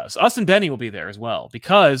just be us. Us and Benny will be there as well,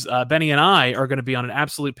 because Benny and I are going to be on an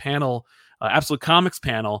Absolute Comics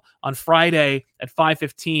panel on Friday at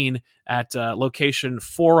 5:15 at location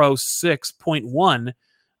 406.1.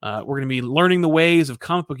 We're going to be learning the ways of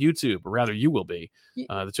comic book YouTube, or rather you will be.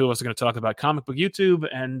 The two of us are going to talk about comic book YouTube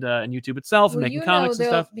and YouTube itself and making comics and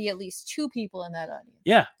stuff. There'll be at least 2 people in that audience.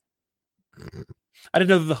 Yeah. I didn't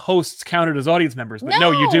know that the hosts counted as audience members, but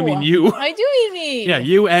no, you do mean you. I do mean me. Yeah,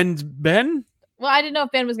 you and Ben. Well, I didn't know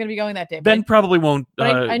if Ben was going to be going that day. Ben probably won't.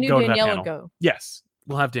 I knew go Danielle would go. Yes,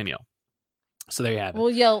 we'll have Danielle. So there you have it.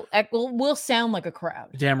 We'll yell. We'll sound like a crowd.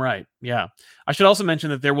 Damn right. Yeah. I should also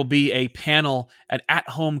mention that there will be a panel at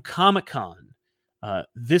Home Comic Con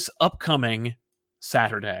this upcoming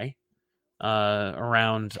Saturday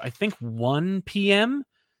around, I think, 1 p.m.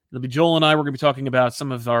 It'll be Joel and I. We're going to be talking about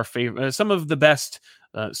some of our favorite, some of the best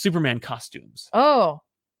Superman costumes. Oh.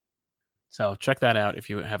 So check that out if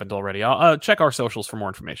you haven't already. I'll check our socials for more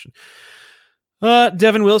information.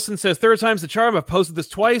 Devin Wilson says, 3rd time's the charm. I've posted this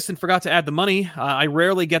twice and forgot to add the money. I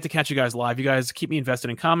rarely get to catch you guys live. You guys keep me invested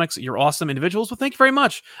in comics. You're awesome individuals. Well, thank you very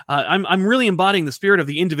much. I'm really embodying the spirit of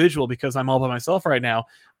the individual because I'm all by myself right now.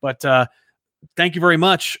 But thank you very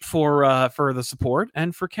much for the support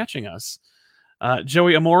and for catching us.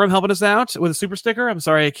 Joey Amorum helping us out with a super sticker. I'm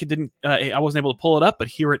sorry I wasn't able to pull it up, but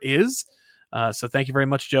here it is. So thank you very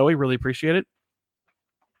much, Joey. Really appreciate it.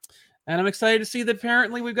 And I'm excited to see that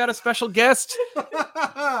apparently we've got a special guest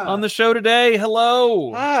on the show today.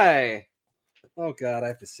 Hello. Hi. Oh, God, I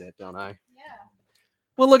have to sit, don't I? Yeah.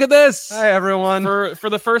 Well, look at this. Hi, everyone. For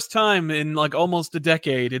the first time in like almost a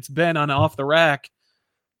decade, it's Ben on Off the Rack.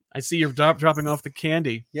 I see you're dropping off the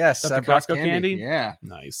candy. Yes, Dr. I brought Costco candy? Yeah,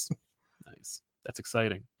 Nice. Nice. That's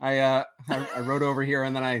exciting. I wrote over here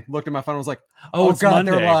and then I looked at my phone and was like, Oh, oh it's God,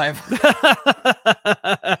 Monday. they're live.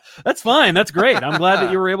 That's fine. That's great. I'm glad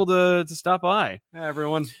that you were able to stop by. Hey,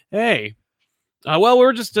 everyone. Hey. Well,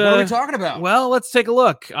 we're just What are we talking about? well, let's take a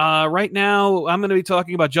look. Right now, I'm going to be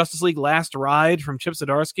talking about Justice League Last Ride from Chip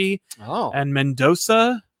Zdarsky Oh, and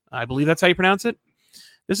Mendoza. I believe that's how you pronounce it.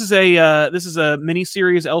 This is a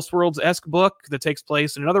miniseries Elseworlds-esque book that takes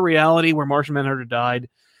place in another reality where Martian Manhunter died,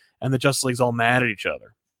 and the Justice League's all mad at each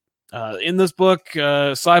other. In this book,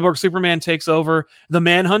 Cyborg Superman takes over the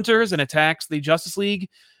Manhunters and attacks the Justice League.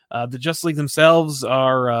 The Justice League themselves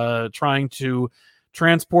are trying to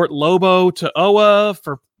transport Lobo to Oa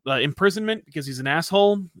for imprisonment because he's an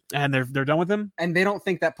asshole, and they're done with him. and they don't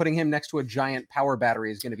think that putting him next to a giant power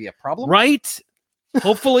battery is going to be a problem, Right?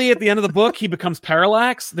 Hopefully, at the end of the book, he becomes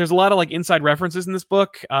Parallax. There's a lot of like inside references in this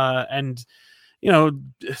book, and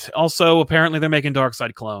also apparently they're making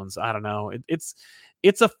Darkseid clones. I don't know.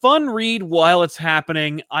 It's a fun read while it's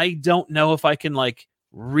happening. I don't know if I can like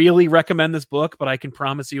really recommend this book, but I can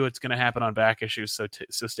promise you it's going to happen on back issues. So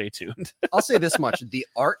stay tuned. I'll say this much: the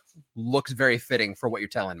art looks very fitting for what you're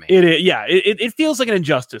telling me. It is, yeah. It feels like an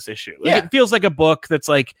Injustice issue. Like, Yeah. it feels like a book that's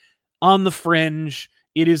like on the fringe.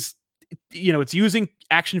 It is, it's using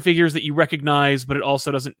action figures that you recognize, but it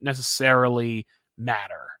also doesn't necessarily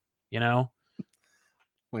matter.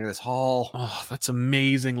 Look at this haul. Oh, that's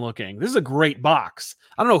amazing looking. This is a great box.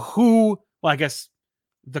 I don't know who. Well, I guess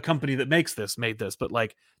the company that makes this made this, but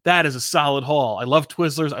like that is a solid haul. I love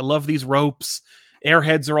Twizzlers. I love these ropes.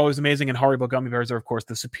 Airheads are always amazing, and Haribo gummy bears are, of course,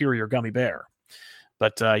 the superior gummy bear.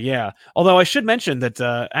 But yeah, although I should mention that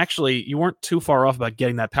actually you weren't too far off about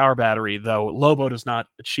getting that power battery, though Lobo does not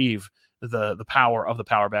achieve the power of the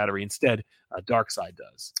power battery. Instead, Darkseid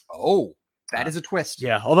does. Oh, that is a twist.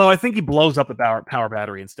 Yeah, although I think he blows up the power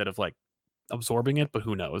battery instead of like absorbing it, but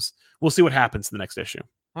who knows? We'll see what happens in the next issue.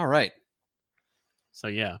 All right. So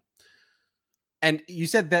yeah. And you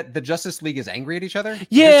said that the Justice League is angry at each other?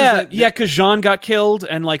 Yeah, because Jean got killed,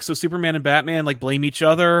 and like so Superman and Batman like blame each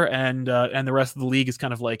other, and the rest of the league is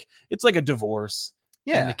kind of like it's like a divorce.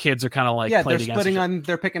 And Yeah. the kids are kind of like Yeah, played they're against splitting each on,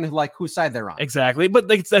 they're picking like whose side they're on. exactly, but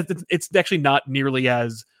like it's actually not nearly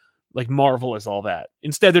as like Marvel as all that.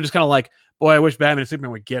 Instead, they're just kind of like, boy, I wish Batman and Superman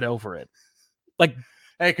would get over it. Like,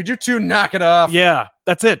 Hey, could you two knock it off? yeah,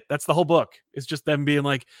 that's it. That's the whole book. It's just them being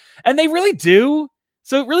like, and they really do.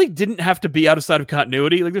 So it really didn't have to be outside of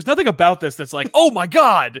continuity. Like, there's nothing about this that's like, oh my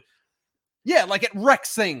god. Yeah, like it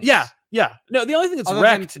wrecks things. Yeah. No, the only thing that's Other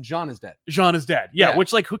wrecked, than John is dead. Jean is dead. Yeah, Yeah.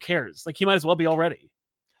 which like, who cares? Like, he might as well be already.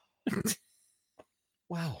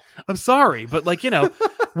 Wow. I'm sorry, but like,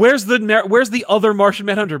 where's the other Martian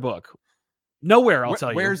Manhunter book? Nowhere, I'll tell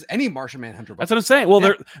you. Where's any Martian Manhunter book? That's what I'm saying. Well,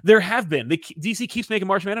 Yeah. there have been. DC keeps making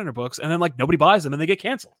Martian Manhunter books, and then like nobody buys them, and they get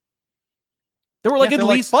canceled. There were like Yeah, at they're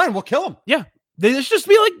least fine, we'll kill him. they should just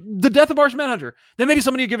be like the death of Martian Manhunter. Then maybe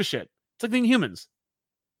somebody would give a shit. It's like being humans.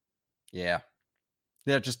 Yeah.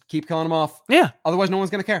 Yeah, just keep killing him off. Yeah, Otherwise, no one's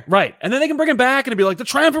gonna care. right. And then they can bring him back, and it'd be like the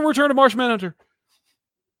triumphant return of Martian Manhunter.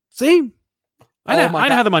 See, I know my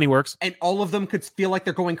how God. the money works. And all of them could feel like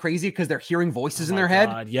they're going crazy because they're hearing voices Oh in my their head.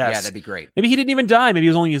 God, yes. Yeah, that'd be great. Maybe he didn't even die. Maybe it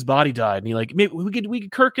was only his body died, and he like maybe we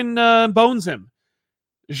could Kirk and bones him.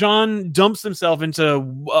 Jean dumps himself into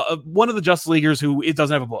one of the Justice Leaguers who it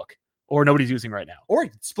doesn't have a book or nobody's using right now. Or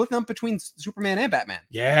split them up between Superman and Batman.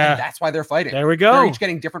 Yeah, And that's why they're fighting. there we They're go. each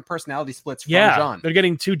getting different personality splits from Yeah, John. they're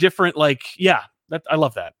getting two different like I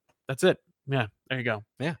love that. That's it. Yeah, there you go.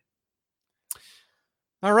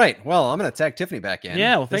 All right. Well, I'm gonna tag Tiffany back in.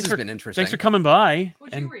 Yeah, well, this thanks has for- been interesting. Thanks for coming by.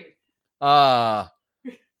 What'd And you read?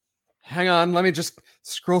 Hang on, let me just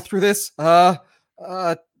scroll through this. Chinese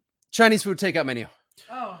food takeout menu.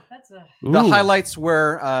 Oh, that's a. The Ooh. highlights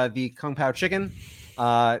were the Kung Pao chicken,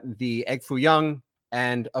 the egg foo young,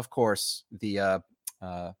 and of course the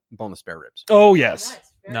boneless spare ribs. Oh yes, nice.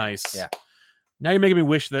 Very nice. Yeah. Now you're making me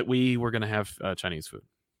wish that we were gonna have Chinese food.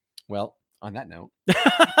 Well, on that note,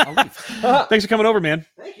 I'll leave. Thanks for coming over, man.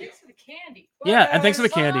 Thank you. Thanks for the candy. Yeah, and thanks for the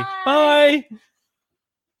candy. Bye. Bye.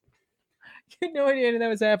 You had no idea that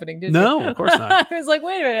was happening, did you? No, of course not. I was like,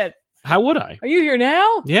 wait a minute. How would I? Are you here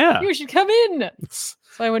now? Yeah. You should come in. So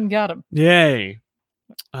I wouldn't got him. Yay.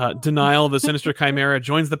 Denial of the Sinister Chimera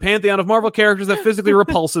joins the pantheon of Marvel characters that physically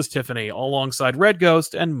repulses Tiffany, alongside Red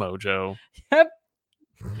Ghost and Mojo.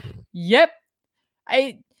 Yep.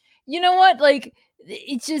 You know what? Like,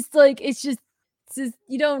 it's just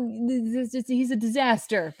you don't. He's a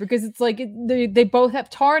disaster because it's like they both have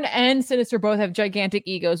Tarn and Sinister both have gigantic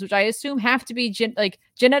egos, which I assume have to be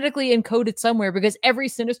genetically encoded somewhere because every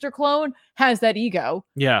Sinister clone has that ego.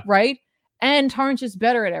 Yeah. Right. And Tarn's just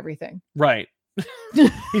better at everything. Right.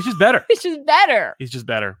 He's just better. He's just better. He's just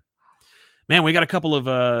better. Man, we got a couple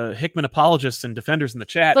of Hickman apologists and defenders in the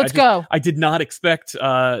chat. Let's go. I did not expect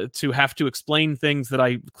to have to explain things that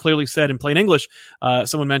I clearly said in plain English.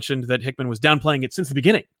 Someone mentioned that Hickman was downplaying it since the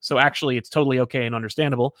beginning. So actually, it's totally okay and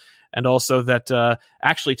understandable. And also that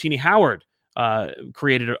actually Teenie Howard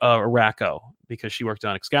created Arakko because she worked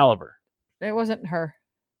on Excalibur. It wasn't her.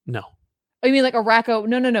 No. Oh, you mean like Arakko?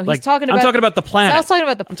 No. He's like, talking about. I'm talking about the planet. I was talking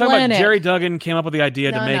about the planet. I'm talking about Jerry Duggan came up with the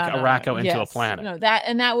idea to make Arakko into a planet. No,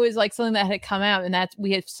 that was like something that had come out, and that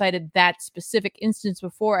we had cited that specific instance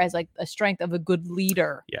before as like a strength of a good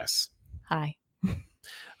leader. Yes. Hi.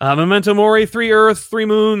 Memento Mori, 3 Earth, 3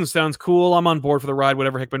 Moons. Sounds cool. I'm on board for the ride,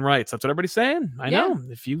 whatever Hickman writes. That's what everybody's saying. I know.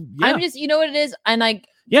 I'm just, you know what it is? And like,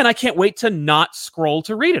 and I can't wait to not scroll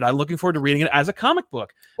to read it. I'm looking forward to reading it as a comic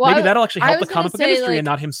book. Well, maybe that'll actually help the comic book industry and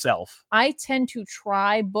not himself. I tend to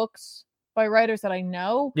try books by writers that I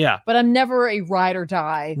know. Yeah. But I'm never a ride or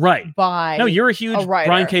die. Right. By no, you're a huge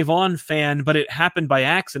Brian K. Vaughan fan, but it happened by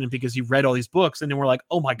accident because you read all these books and then we're like,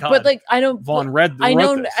 oh my God. But like, I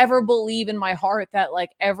don't ever believe in my heart that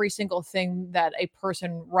like every single thing that a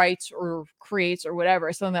person writes or creates or whatever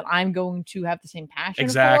is something that I'm going to have the same passion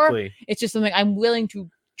for. It's just something I'm willing to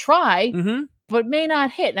try, but may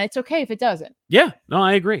not hit. And it's okay if it doesn't. Yeah. No,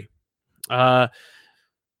 I agree.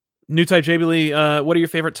 New Type JB, what are your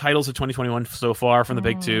favorite titles of 2021 so far from the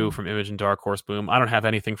big two, from Image and Dark Horse? Boom. I don't have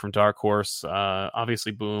anything from Dark Horse.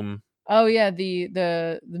 Obviously, Boom. Oh yeah,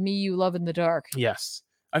 the Me You Love in the Dark. Yes,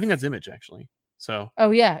 I think that's Image actually. So.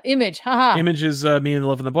 Oh yeah, Image. Haha. Image is Me and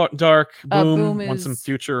Love in the Dark. Boom. Wants some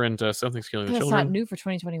future and Something's Killing the Children. That's not new for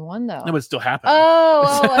 2021 though. No, but it's still happening.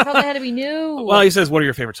 Oh, I thought they had to be new. Well, he says, what are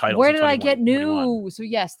your favorite titles? Where did I get new? So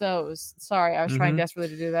yes, those. Sorry, I was trying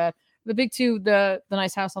desperately to do that. The big two, the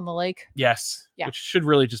Nice House on the Lake. Yes. Yeah. Which should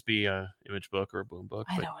really just be a Image book or a Boom book.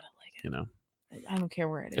 I know what I like it. You know. I don't care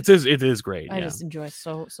where it is. It is great. I just enjoy it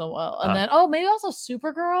so well. And then maybe also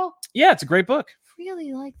Supergirl. Yeah, it's a great book.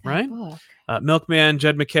 Really like that book. Milkman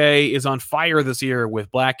Jed McKay is on fire this year with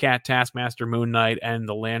Black Cat, Taskmaster, Moon Knight, and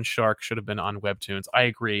The Land Shark should have been on Webtoons. I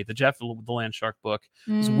agree. The Jeff the Land Shark book.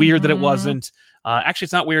 It's weird that it wasn't. Actually,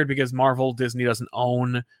 it's not weird because Marvel Disney doesn't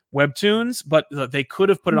own Webtoons, but they could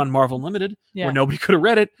have put it on Marvel Unlimited where nobody could have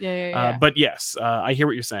read it. Yeah. But yes, I hear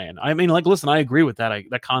what you're saying. I mean, like, listen, I agree with that.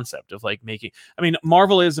 That concept of like making. I mean,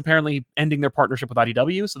 Marvel is apparently ending their partnership with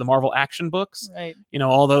IDW, so the Marvel Action books, right? You know,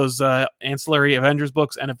 all those ancillary Avengers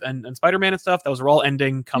books and Spider-Man and stuff. Those are all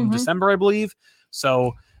ending come December, I believe.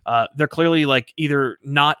 So. They're clearly like either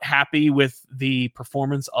not happy with the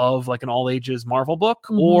performance of like an all ages Marvel book,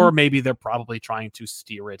 or maybe they're probably trying to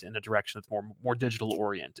steer it in a direction that's more digital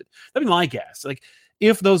oriented. That'd be my guess. Like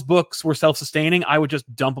if those books were self-sustaining, I would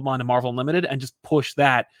just dump them onto Marvel Unlimited and just push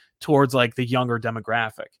that towards like the younger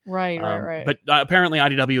demographic. Right. But apparently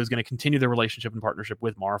IDW is going to continue their relationship and partnership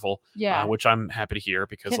with Marvel, which I'm happy to hear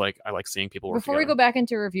because I like seeing people work before together. We go back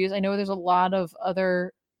into reviews, I know there's a lot of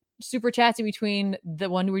other super chats in between the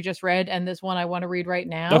one we just read and this one I want to read right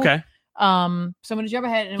now. Okay. So I'm going to jump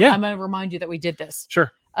ahead and I'm going to remind you that we did this.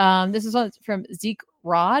 Sure. This is from Zeke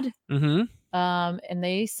Rod. And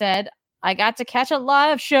they said, I got to catch a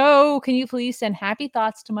live show. Can you please send happy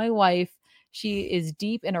thoughts to my wife? She is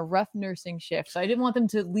deep in a rough nursing shift. So I didn't want them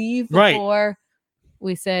to leave before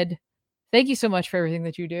we said, thank you so much for everything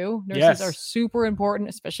that you do. Nurses are super important,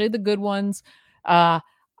 especially the good ones. I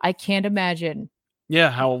can't imagine. Yeah,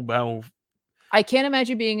 how I can't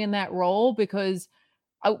imagine being in that role because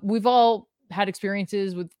we've all had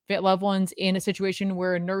experiences with loved ones in a situation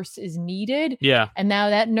where a nurse is needed. Yeah. And now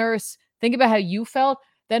that nurse, think about how you felt.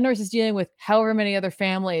 That nurse is dealing with however many other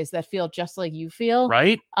families that feel just like you feel.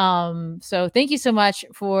 Right. So thank you so much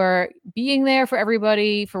for being there for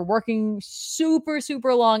everybody, for working super,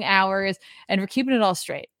 super long hours and for keeping it all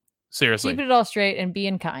straight. Seriously, keeping it all straight and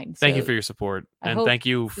being kind. Thank you for your support, and thank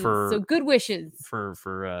you for good wishes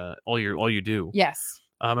for all you do. Yes.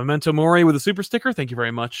 Memento Mori with a super sticker. Thank you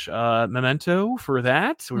very much, Memento, for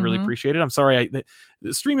that. We really appreciate it. I'm sorry, the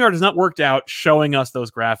StreamYard has not worked out showing us those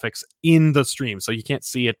graphics in the stream, so you can't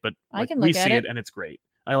see it, but I can look at it, and it's great.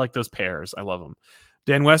 I like those pairs. I love them.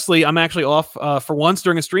 Dan Wesley, I'm actually off for once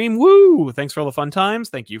during a stream. Woo! Thanks for all the fun times.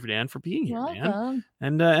 Thank you, Dan, for being here, man,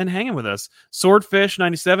 and hanging with us. Swordfish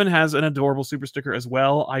 97 has an adorable super sticker as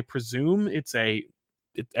well. I presume it's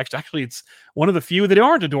it's one of the few that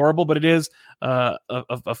aren't adorable, but it is a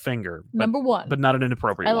finger. Number one, but not an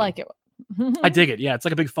inappropriate. I like it. I dig it. Yeah, it's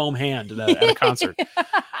like a big foam hand at a concert.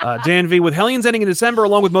 Dan V, with Hellions ending in December,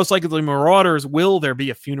 along with most likely Marauders, will there be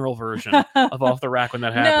a funeral version of Off the Rack when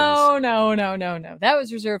that happens? No. That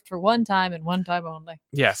was reserved for one time and one time only.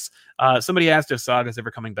 Yes. Somebody asked if Saga's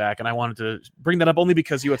ever coming back, and I wanted to bring that up only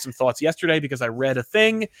because you had some thoughts yesterday, because I read a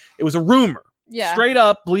thing. It was a rumor. Yeah. Straight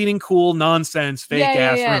up bleeding cool nonsense fake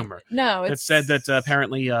ass rumor. No, it said that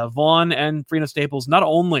apparently Vaughn and Freena Staples not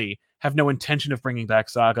only have no intention of bringing back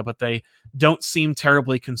Saga, but they don't seem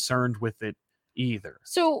terribly concerned with it either.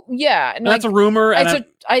 So yeah, and that's a rumor. And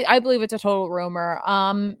I believe it's a total rumor.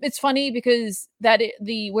 It's funny because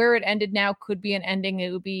where it ended now could be an ending.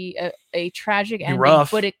 It would be a tragic ending,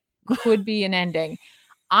 rough. But it could be an ending.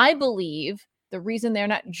 I believe the reason they're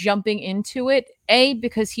not jumping into it,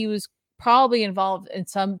 because he was probably involved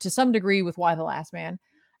to some degree with Y the Last Man,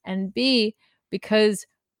 and B, because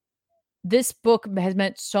this book has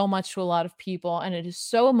meant so much to a lot of people and it is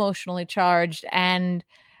so emotionally charged, and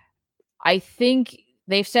I think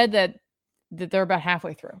they've said that they're about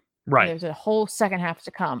halfway through. Right. There's a whole second half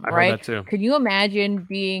to come. I right. Heard that too. Could you imagine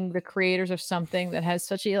being the creators of something that has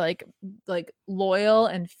such a like loyal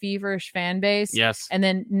and feverish fan base? Yes. And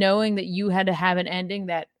then knowing that you had to have an ending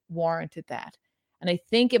that warranted that. And I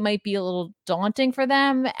think it might be a little daunting for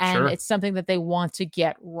them, and it's something that they want to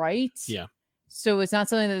get right. Yeah. So it's not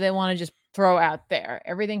something that they want to just throw out there.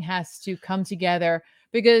 Everything has to come together,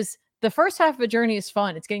 because the first half of a journey is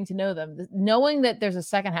fun. It's getting to know them, knowing that there's a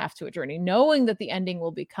second half to a journey, knowing that the ending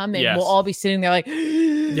will be coming. We'll all be sitting there like,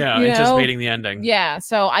 anticipating the ending. Yeah.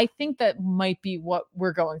 So I think that might be what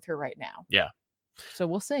we're going through right now. Yeah. So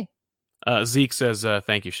we'll see. Zeke says,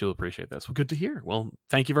 thank you. She'll appreciate this. Well, good to hear. Well,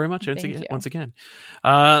 thank you very much once again.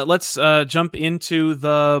 Let's jump into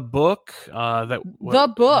the book.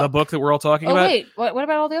 The book that we're all talking about. Wait, what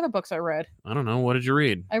about all the other books I read? I don't know. What did you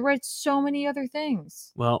read? I read so many other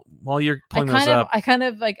things. Well, while you're pulling those up, I kind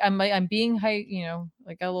of like I'm being like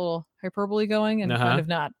a little hyperbole going and kind of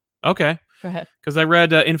not. Okay. Go ahead. Because I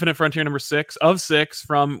read Infinite Frontier number 6 of 6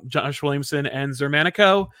 from Josh Williamson and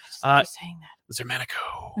Zermanico. Saying that.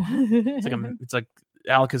 Zermanico. It's like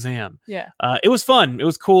Alakazam. Yeah. It was fun. It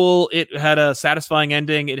was cool. It had a satisfying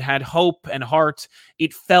ending. It had hope and heart.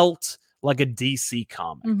 It felt like a DC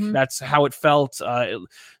comic. Mm-hmm. That's how it felt.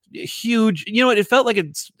 Huge. It felt like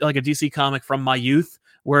it's like a DC comic from my youth,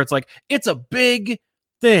 where it's like it's a big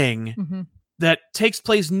thing that takes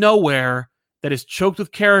place nowhere, that is choked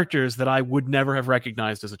with characters that I would never have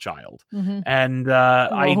recognized as a child. And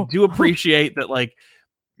I do appreciate that, like,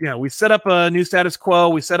 we set up a new status quo.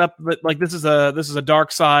 We set up like this is a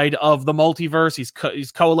dark side of the multiverse.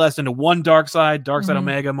 He's coalesced into one dark side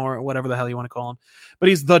Omega, or whatever the hell you want to call him. But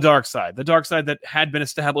he's the dark side that had been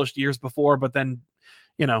established years before. But then,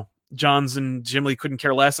 Johns and Jim Lee couldn't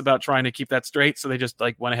care less about trying to keep that straight, so they just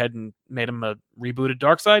like went ahead and made him a rebooted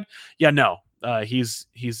dark side. Yeah, no, he's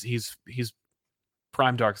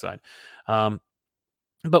prime dark side.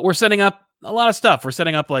 But we're setting up a lot of stuff. We're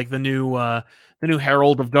setting up like the new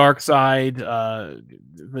Herald of Darkseid,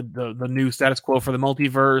 the new status quo for the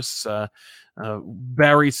multiverse,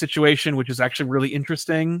 Barry's situation, which is actually really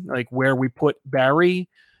interesting, like where we put Barry,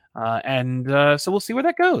 and so we'll see where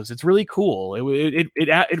that goes. It's really cool.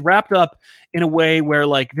 It wrapped up in a way where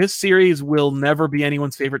like this series will never be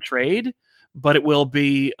anyone's favorite trade, but it will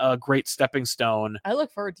be a great stepping stone. I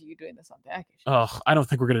look forward to you doing this on Back Issues. Oh, I don't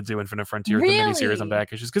think we're going to do Infinite Frontier, the miniseries on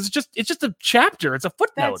Back Issues, because it's just a chapter. It's a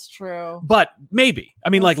footnote. That's true. But maybe. I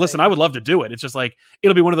mean, listen, I would love to do it. It's just like,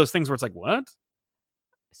 it'll be one of those things where it's like, what?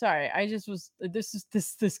 Sorry, I just was,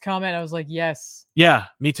 this comment, I was like, yes. Yeah,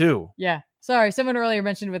 me too. Yeah. Sorry, someone earlier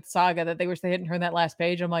mentioned with Saga that they wish they hadn't turned that last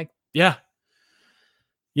page. I'm like, yeah.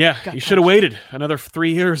 Yeah, you should have waited another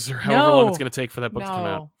 3 years or however long it's going to take for that book to come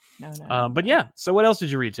out. No. But yeah, so what else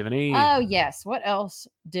did you read, Tiffany? Oh, yes. What else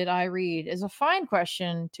did I read is a fine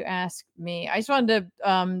question to ask me. I just wanted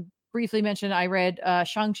to briefly mention I read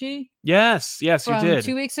Shang-Chi. Yes, you did.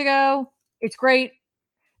 2 weeks ago. It's great.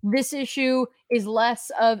 This issue is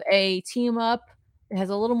less of a team up. It has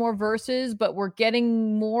a little more verses, but we're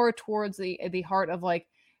getting more towards the heart of like,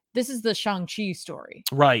 this is the Shang-Chi story.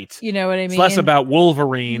 Right. You know what I mean? It's less about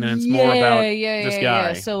Wolverine and it's more about this guy.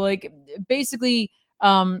 Yeah. So like basically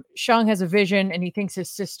Shang has a vision and he thinks his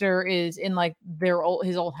sister is in like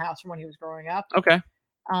his old house from when he was growing up. Okay.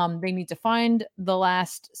 They need to find the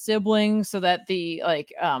last sibling so that the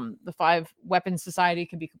 5 weapon society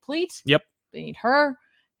can be complete. Yep. They need her.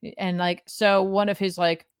 And like, so one of his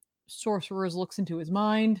like sorcerers looks into his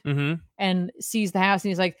mind and sees the house and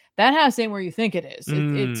he's like, that house ain't where you think it is.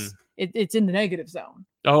 It's in the negative zone.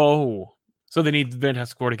 Oh. So they need the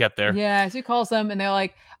Fantastic Four to get there. Yeah, so he calls them and they're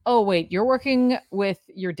like, "Oh wait, you're working with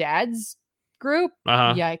your dad's group?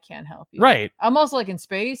 Uh-huh. Yeah, I can't help you. Right. I'm also like in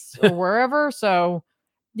space or wherever, so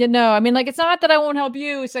I mean, like, it's not that I won't help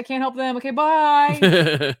you, it's I can't help them. Okay,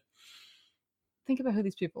 bye." Think about who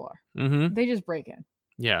these people are. Mm-hmm. They just break in.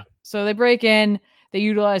 Yeah. So they break in, they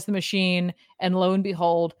utilize the machine, and lo and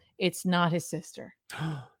behold, it's not his sister.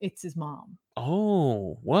 It's his mom.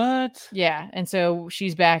 Oh, what? Yeah, and so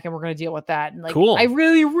she's back, and we're going to deal with that. And like, Cool. I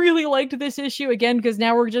really, really liked this issue again because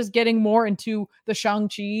now we're just getting more into the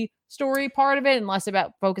Shang-Chi story part of it, and less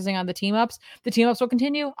about focusing on the team ups. The team ups will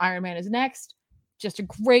continue. Iron Man is next. Just a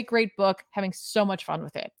great, great book. Having so much fun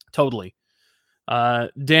with it. Totally.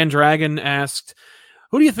 Dan Dragon asked,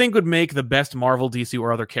 "Who do you think would make the best Marvel, DC,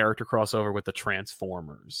 or other character crossover with the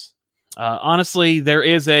Transformers?" Honestly, there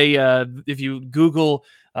is a if you Google,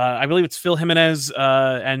 I believe it's Phil Jimenez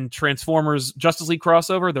and Transformers Justice League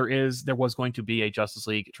crossover. There was going to be a Justice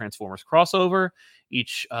League Transformers crossover.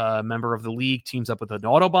 Each member of the league teams up with an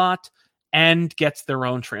Autobot and gets their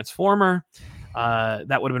own Transformer.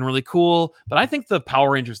 That would have been really cool. But I think the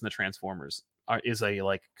Power Rangers and the Transformers is a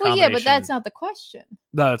like. Well, yeah, but that's not the question.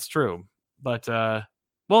 That's true. But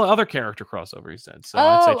other character crossover, he said. So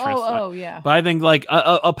I'd say yeah. But I think like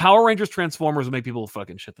a Power Rangers Transformers would make people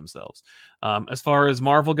fucking shit themselves. As far as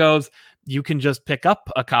Marvel goes, you can just pick up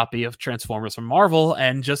a copy of Transformers from Marvel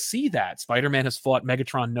and just see that Spider-Man has fought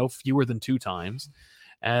Megatron no fewer than 2 times,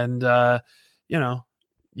 and the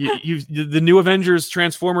new Avengers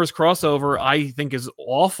Transformers crossover I think is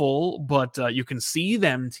awful, but you can see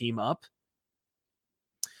them team up.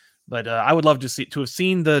 But I would love to have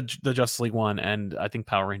seen the Justice League one, and I think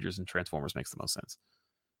Power Rangers and Transformers makes the most sense.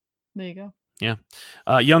 There you go. Yeah.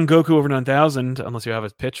 Young Goku over 9000, unless you have a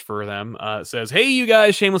pitch for them, says, "Hey, you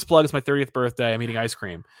guys, shameless plug. It's my 30th birthday. I'm eating ice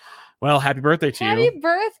cream." Well, happy birthday to you. Happy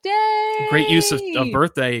birthday. Great use of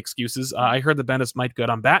birthday excuses. I heard that Bendis might good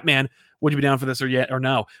on Batman. Would you be down for this or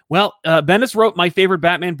no? Well, Bendis wrote my favorite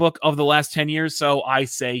Batman book of the last 10 years, so I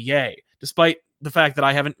say yay. Despite the fact that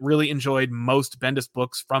I haven't really enjoyed most Bendis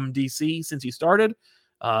books from DC since he started,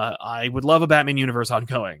 I would love a Batman universe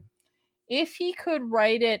ongoing. If he could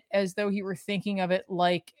write it as though he were thinking of it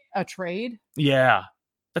like a trade. Yeah.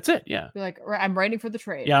 That's it. Yeah. Be like, I'm writing for the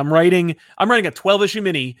trade. Yeah, I'm writing a 12-issue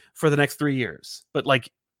mini for the next 3 years. But like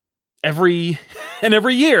every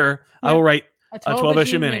year, I will write a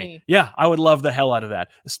 12-issue mini. Yeah, I would love the hell out of that.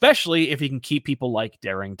 Especially if he can keep people like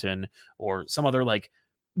Darrington or some other like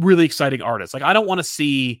really exciting artists. Like I don't want to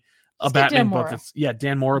see a Batman book that's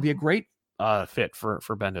Dan Mora would be a great fit for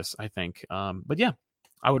Bendis, I think. But yeah,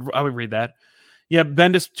 I would read that. Yeah,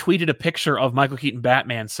 Bendis tweeted a picture of Michael Keaton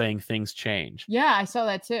Batman saying things change. Yeah, I saw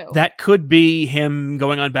that too. That could be him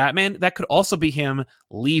going on Batman. That could also be him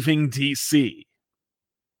leaving DC.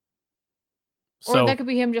 Or that could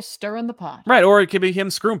be him just stirring the pot. Right, or it could be him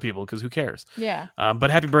screwing people, because who cares? Yeah.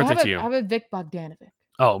 But happy birthday to you. How about Vic Bogdanovic?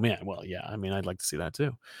 Oh, man. Well, yeah. I mean, I'd like to see that,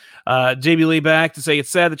 too. JB Lee back to say,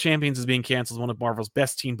 "It's sad that Champions is being canceled. One of Marvel's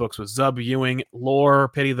best teen books was Zub Ewing. Lore,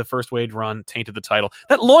 pity the first wave run, tainted the title."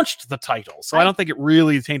 That launched the title, so I don't think it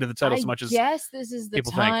really tainted the title so much as yes, this is the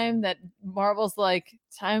time that Marvel's like,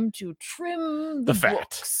 time to trim the fat.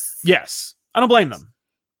 books. Yes. I don't blame them.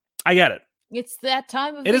 I get it. It's that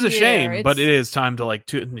time of it the is a year. shame, but it is time to like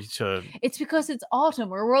to. It's because it's autumn.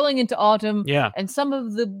 We're rolling into autumn. Yeah, and some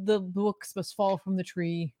of the books must fall from the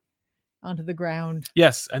tree onto the ground.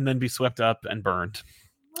 Yes, and then be swept up and burned.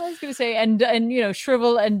 I was gonna say, and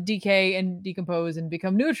shrivel and decay and decompose and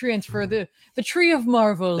become nutrients for the tree of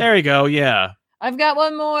Marvel. There you go. Yeah, I've got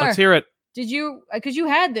one more. Let's hear it. Did you? Because you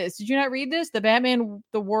had this. Did you not read this? The Batman,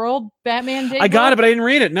 the World Batman Day. I got it, but I didn't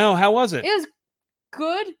read it. No, how was it? It was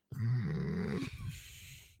good.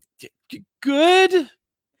 Good.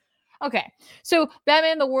 Okay, so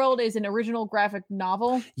Batman the World is an original graphic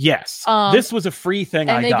novel. Yes, this was a free thing.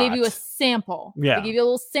 And they gave you a sample. Yeah, they gave you a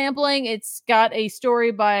little sampling. It's got a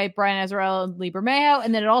story by Brian Azzarello and Lee Bermejo,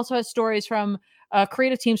 and then it also has stories from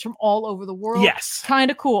creative teams from all over the world. Yes, kind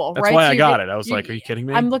of cool. That's right? why I got it. I was like, "Are you kidding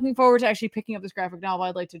me?" I'm looking forward to actually picking up this graphic novel.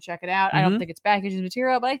 I'd like to check it out. Mm-hmm. I don't think it's packaged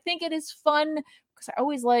material, but I think it is fun because I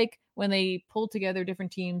always like when they pull together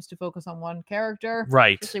different teams to focus on one character,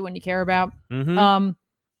 right? Especially when you care about. Mm-hmm.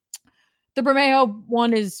 The Bermejo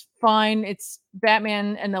one is fine. It's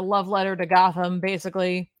Batman and a love letter to Gotham,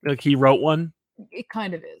 basically. Like he wrote one. It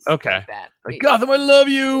kind of is. Okay. Like that. Like, Gotham, I love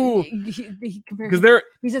you. Because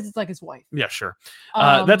he says it's like his wife. Yeah, sure.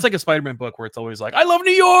 That's like a Spider-Man book where it's always like, I love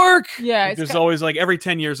New York. Yeah. Like, there's always like every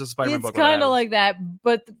 10 years a Spider-Man book. It's kind of like that.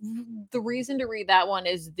 But the reason to read that one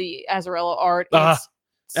is the Azzarello art. Bermejo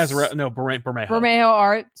Bermejo. Bermejo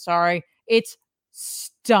art. Sorry. It's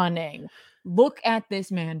stunning. look at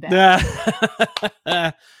this man back.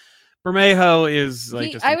 Bermejo is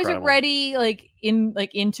like just I was incredible. already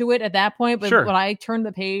into it at that point, but Sure. when I turned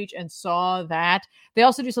the page and saw that, they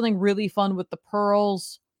also do something really fun with the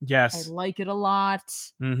pearls. Yes. I like it a lot.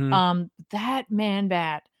 Mm-hmm. That man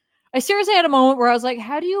bat. I seriously had a moment where I was like,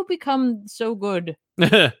 how do you become so good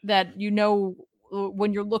that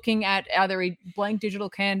when you're looking at either a blank digital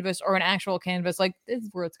canvas or an actual canvas, like this is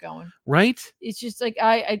where it's going. Right? It's just like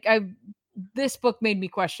I this book made me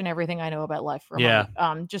question everything I know about life for a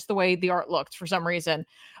moment. Just the way the art looked for some reason.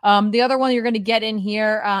 The other one you're going to get in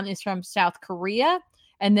here is from South Korea.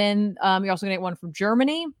 And then you're also going to get one from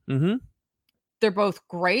Germany. Mm-hmm. They're both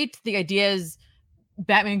great. The idea is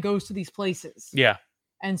Batman goes to these places. Yeah.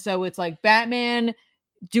 And so it's like Batman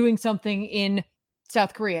doing something in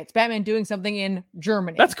South Korea. It's Batman doing something in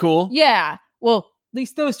Germany. That's cool. Yeah. Well, at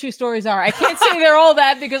least those two stories are. I can't say they're all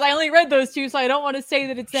that because I only read those two, so I don't want to say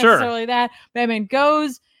that it's necessarily that. Batman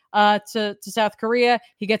goes to South Korea.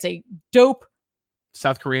 He gets a dope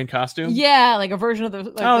South Korean costume. Yeah, like a version of the.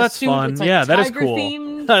 Like, oh, the that's suit. fun. It's like yeah, that is cool.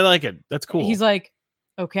 Themed. I like it. That's cool. He's like,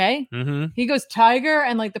 okay. Mm-hmm. He goes tiger,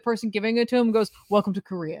 and like the person giving it to him goes, "Welcome to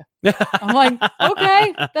Korea." I'm like,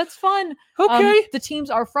 okay, that's fun. Okay. The teams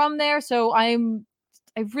are from there, so I'm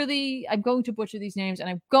going to butcher these names, and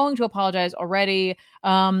I'm going to apologize already.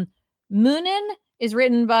 Moonin is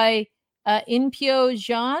written by Inpyo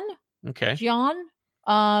Jean. Okay.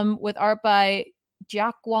 With art by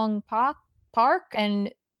Jakwang Park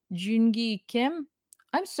and Jungi Kim.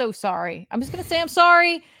 I'm so sorry. I'm just gonna say I'm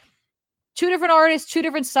sorry. Two different artists, two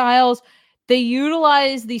different styles. They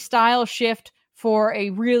utilize the style shift for a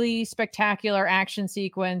really spectacular action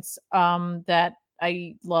sequence that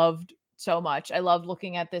I loved so much. I loved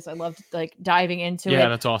looking at this. I loved like diving into it. Yeah,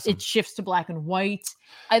 that's awesome. It shifts to black and white.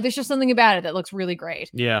 There's just something about it that looks really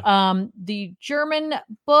great. Yeah. The German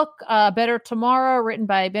book, Better Tomorrow, written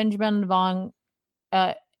by Benjamin von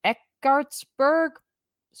Eckartsberg.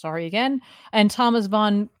 Sorry again. And Thomas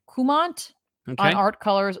von Kumant on art,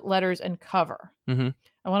 colors, letters, and cover. Mm-hmm.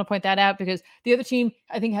 I want to point that out because the other team,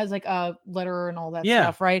 I think, has like a letter and all that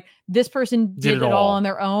stuff, right? This person did it all on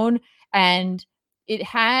their own, and it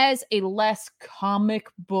has a less comic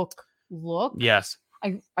book look. Yes.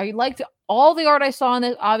 I liked all the art I saw in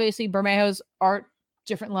this. Obviously, Bermejo's art,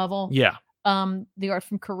 different level. Yeah. The art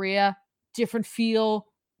from Korea, different feel,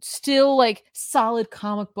 still like solid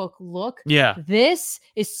comic book look. Yeah. This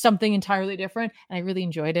is something entirely different, and I really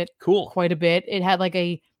enjoyed it. Cool. Quite a bit. It had like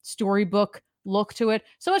a storybook look to it.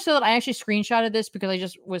 So much so that I actually screenshotted this because I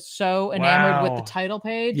just was so enamored with the title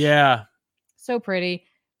page. Yeah. So pretty.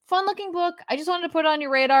 Fun looking book. I just wanted to put it on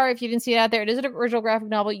your radar if you didn't see it out there. It is an original graphic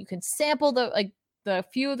novel. You can sample the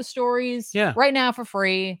few of the stories right now for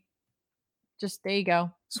free. Just there you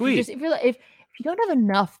go. Sweet. If you don't have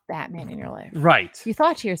enough Batman in your life, right? You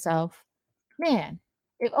thought to yourself, man,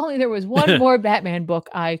 if only there was one more Batman book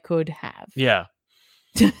I could have. Yeah.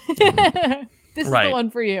 This is the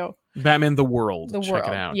one for you. Batman the World. Check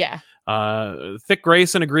it out. Yeah. Thick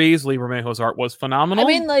Grayson agrees. Lee Bermejo's art was phenomenal. I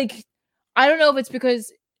mean, like, I don't know if it's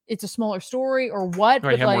because it's a smaller story or what,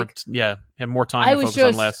 but like, had more time I to was focus on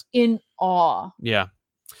just less. in awe. Yeah.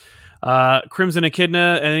 Crimson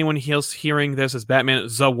Echidna. Anyone else hearing this as Batman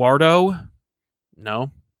Zawardo?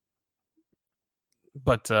 No.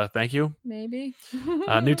 But thank you. Maybe.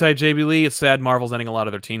 New type JB Lee. It's sad Marvel's ending a lot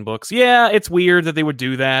of their teen books. Yeah, it's weird that they would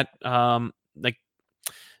do that. Like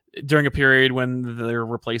during a period when they're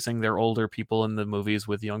replacing their older people in the movies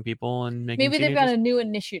with young people and making maybe they've got a new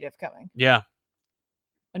initiative coming. Yeah.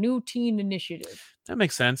 A new teen initiative. That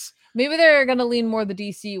makes sense. Maybe they're gonna lean more the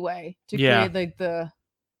DC way to create like the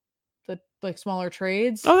like smaller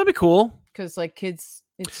trades. Oh, that'd be cool. Because like kids,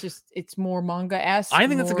 it's more manga-esque. I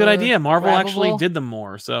think that's a good idea. Marvel actually did them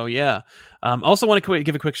more. So yeah. Also want to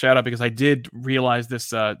give a quick shout out because I did realize this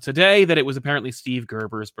today that it was apparently Steve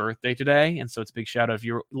Gerber's birthday today, and so it's a big shout out. If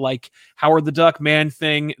you like Howard the Duck, Man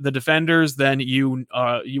Thing, The Defenders, then you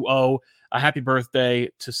owe a happy birthday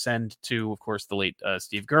to send to, of course, the late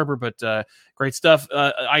Steve Gerber. But great stuff.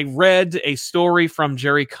 I read a story from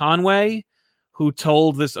Jerry Conway, who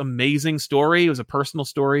told this amazing story. It was a personal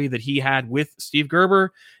story that he had with Steve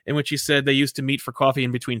Gerber, in which he said they used to meet for coffee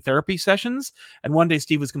in between therapy sessions. And one day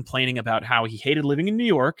Steve was complaining about how he hated living in New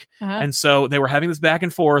York. And so they were having this back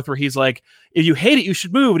and forth where he's like, if you hate it, you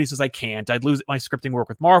should move. And he says, I can't. I'd lose my scripting work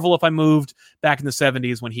with Marvel if I moved, back in the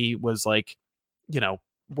 70s when he was like,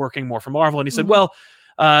 working more for Marvel. And he said, well,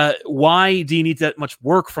 why do you need that much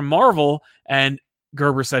work from Marvel? And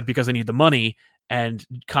Gerber said, because I need the money. And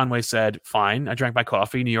Conway said, fine. I drank my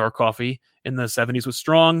coffee. New York coffee in the 70s was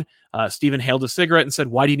strong. Steve inhaled a cigarette and said,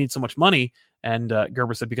 why do you need so much money? And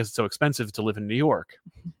Gerber said, because it's so expensive to live in New York.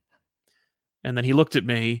 And then he looked at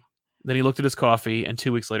me, then he looked at his coffee, and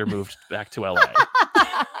 2 weeks later moved back to LA.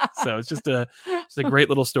 So it's just a great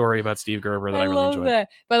little story about Steve Gerber that I really love enjoyed. that.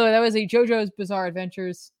 By the way, that was a JoJo's Bizarre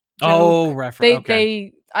Adventures joke. Oh,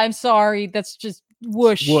 reference. I'm sorry. That's just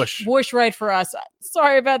whoosh right for us.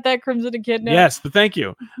 Sorry about that, Crimson Echidna. Yes, but thank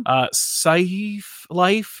you. Safe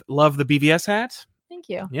Life, love the BVS hat. Thank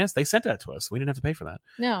you. Yes, they sent that to us. We didn't have to pay for that.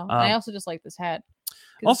 No, I also just like this hat.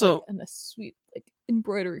 Also, and the sweet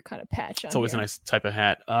embroidery kind of patch. It's always a nice type of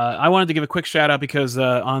hat. I wanted to give a quick shout out because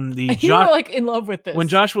on the you were like in love with this. When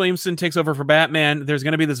Josh Williamson takes over for Batman, there's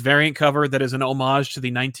going to be this variant cover that is an homage to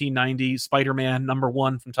the 1990 Spider-Man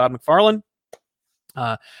 #1 from Todd McFarlane.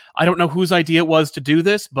 I don't know whose idea it was to do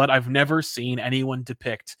this, but I've never seen anyone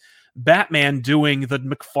depict Batman doing the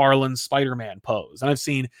McFarlane Spider-Man pose. And I've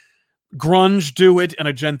seen Grunge do it in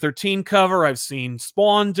a Gen 13 cover. I've seen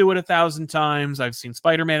Spawn do it 1,000 times. I've seen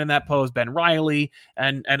Spider-Man in that pose, Ben Reilly,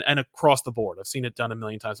 and across the board. I've seen it done a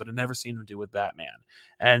million times, but I've never seen him do it with Batman.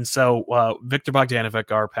 And so Victor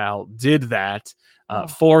Bogdanovic, our pal, did that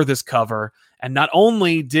for this cover. And not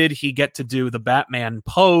only did he get to do the Batman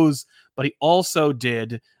pose, but he also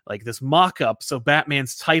did like this mock-up. So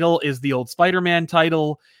Batman's title is the old Spider-Man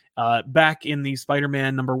title. Back in the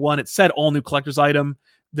Spider-Man #1, it said all new collector's item.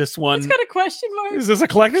 This one, it's got a question mark. Is this a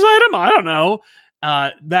collector's item? I don't know.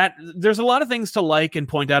 That there's a lot of things to like and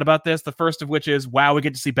point out about this. The first of which is, wow, we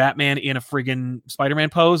get to see Batman in a friggin' Spider-Man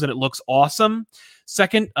pose, and it looks awesome.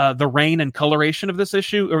 Second, the rain and coloration of this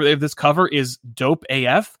issue or of this cover is dope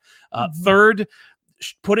AF. Third,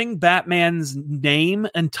 putting Batman's name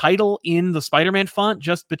and title in the Spider-Man font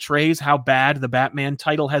just betrays how bad the Batman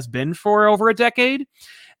title has been for over a decade.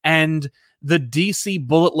 And the DC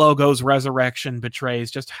Bullet logo's resurrection betrays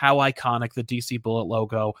just how iconic the DC Bullet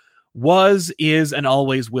logo was, is, and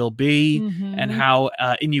always will be. And how,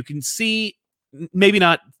 and you can see, maybe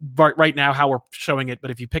not right now how we're showing it, but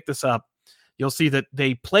if you pick this up, you'll see that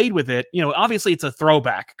they played with it. You know, obviously it's a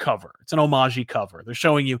throwback cover. It's an homage cover. They're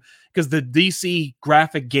showing you, because the DC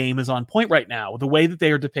graphic game is on point right now. The way that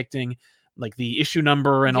they are depicting like the issue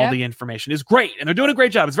number and all the information is great. And they're doing a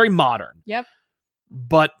great job. It's very modern.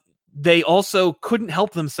 But they also couldn't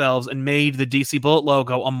help themselves and made the DC Bullet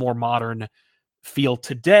logo a more modern feel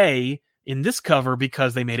today in this cover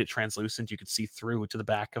because they made it translucent. You could see through to the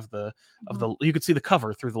back of the you could see the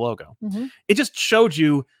cover through the logo. It just showed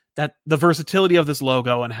you that the versatility of this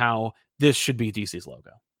logo and how this should be DC's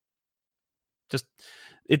logo.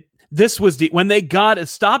 This was when they got a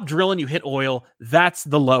stop drilling, you hit oil. That's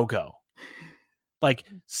the logo. Like,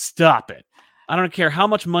 stop it. I don't care how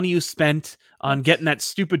much money you spent on getting that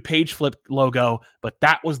stupid page flip logo, but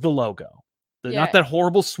that was the logo. Not that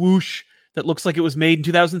horrible swoosh that looks like it was made in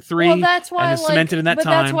 2003. Well, that's why and is cemented in that time.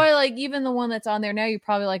 That's why, like, even the one that's on there now, you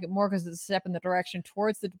probably like it more because it's a step in the direction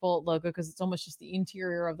towards the Bullet logo, because it's almost just the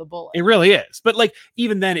interior of the Bullet. It really is. But like,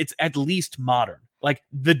 even then, it's at least modern. Like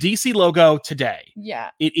the DC logo today.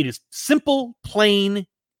 It is simple, plain.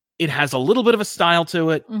 It has a little bit of a style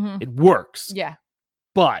to it. It works.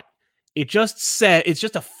 But it just said, it's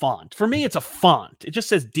just a font. For me, it's a font. It just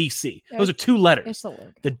says DC. Those are 2 letters. It's the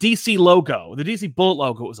logo. The DC logo, the DC Bullet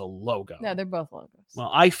logo is a logo. No, they're both logos.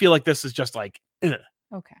 Well, I feel like this is just like, ugh.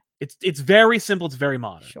 Okay. It's very simple. It's very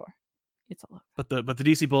modern. Sure. It's a logo. But the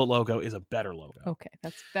DC Bullet logo is a better logo. Okay.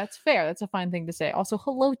 That's fair. That's a fine thing to say. Also,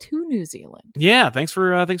 hello to New Zealand. Yeah. Thanks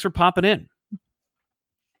for popping in.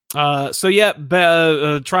 Trial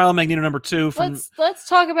of Magneto #2 from let's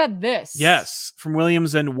talk about this. Yes, from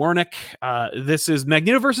Williams and Wernick. This is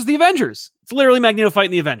Magneto versus the Avengers. It's literally Magneto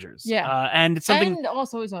fighting the Avengers. And it's something, and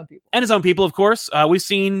also his own people. And his own people, of course. We've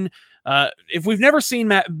seen if we've never seen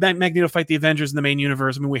Magneto fight the Avengers in the main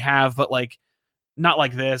universe, I mean we have, but like not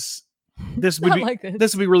like this. This would be like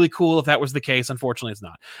this would be really cool if that was the case. Unfortunately, it's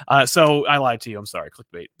not. So I lied to you. I'm sorry,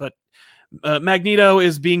 clickbait. But Magneto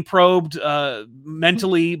is being probed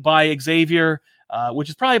mentally by Xavier, which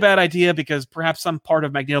is probably a bad idea because perhaps some part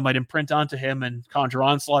of Magneto might imprint onto him and conjure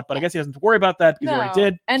Onslaught. But I guess he doesn't have to worry about that because he already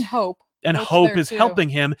did. And Hope. And Hope is helping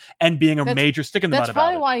him and being a major stick in the mud about it.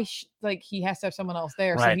 That's probably why he has to have someone else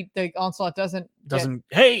there. Right. So the Onslaught doesn't.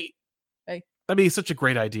 Hey. That'd be such a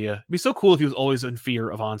great idea. It'd be so cool if he was always in fear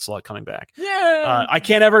of Onslaught coming back. I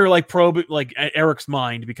can't ever probe like Eric's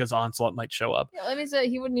mind because Onslaught might show up. That means that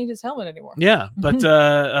he wouldn't need his helmet anymore. Yeah, but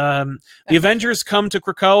the Avengers come to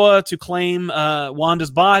Krakoa to claim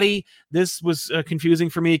Wanda's body. This was confusing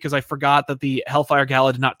for me because I forgot that the Hellfire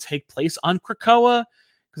Gala did not take place on Krakoa.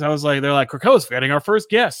 Because I was like, they're like, Krakoa's getting our first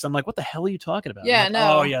guests. I'm like, what the hell are you talking about? Yeah,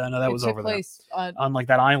 no. Oh yeah, no, that was over there on like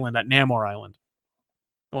that island, that Namor island,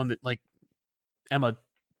 the one that like Emma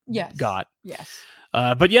got. Yes.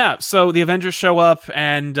 But yeah, so the Avengers show up,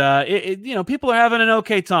 and people are having an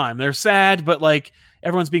okay time. They're sad, but like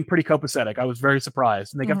everyone's being pretty copacetic. I was very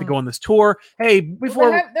surprised, and they have to go on this tour. Hey, before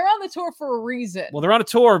they're on the tour for a reason. Well, they're on a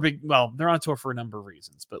tour. They're on a tour for a number of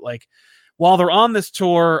reasons, but like while they're on this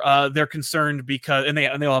tour, they're concerned because they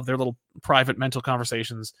all have their little private mental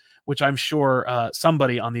conversations, which I'm sure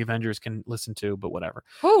somebody on the Avengers can listen to. But whatever.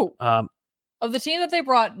 Who? Of the team that they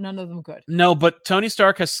brought, none of them could. No, but Tony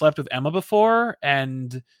Stark has slept with Emma before,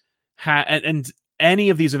 and any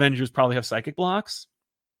of these Avengers probably have psychic blocks.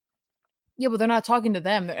 Yeah, but they're not talking to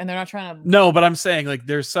them, and they're not trying to. No, but I'm saying like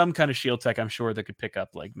there's some kind of shield tech, I'm sure, that could pick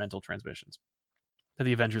up like mental transmissions that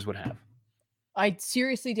the Avengers would have. I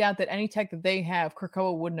seriously doubt that any tech that they have,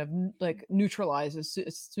 Krakoa wouldn't have like neutralized as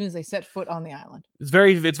soon as they set foot on the island. It's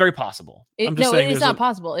very possible. I'm just saying it's not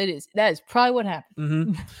possible. It is. That is probably what happened.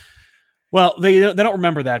 Mm-hmm. Well, they don't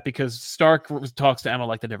remember that because Stark talks to Emma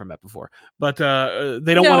like they never met before. But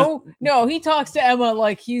they don't want to. No, he talks to Emma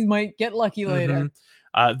like he might get lucky later.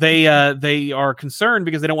 They are concerned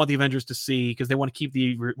because they don't want the Avengers to see, because they want to keep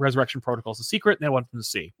the resurrection protocols a secret, and they want them to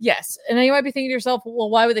see. Yes, and then you might be thinking to yourself, well,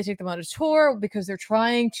 why would they take them on a tour? Because they're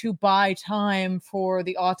trying to buy time for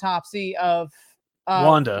the autopsy of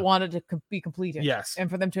Wanda to be completed. Yes. And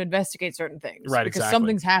for them to investigate certain things. Right, because exactly.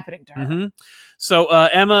 something's happening to her. Mm-hmm. So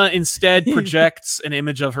Emma instead projects an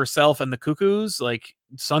image of herself and the Cuckoos, like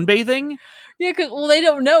sunbathing. Yeah, because they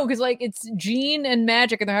don't know, because like it's Jean and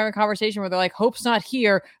Magic, and they're having a conversation where they're like, Hope's not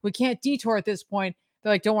here. We can't detour at this point.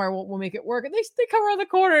 They're like, don't worry, we'll make it work. And they come around the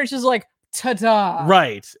corner, and it's just like, ta-da.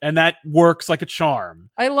 Right. And that works like a charm.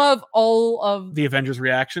 I love all of the Avengers'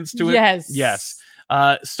 reactions to it. Yes.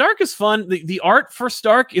 Stark is fun. The art for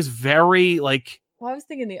Stark is very like. Well, I was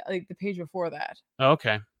thinking the page before that.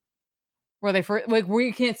 Okay. Where they first where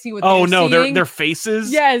you can't see what. Oh no, seeing. their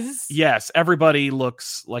faces. Yes. Everybody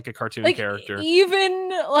looks like a cartoon character. Even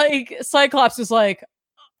like Cyclops is like,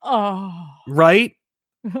 oh. Right.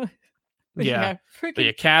 Yeah. But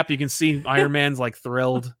yeah, Cap, you can see Iron Man's like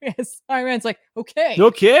thrilled. Yes, Iron Man's like, okay.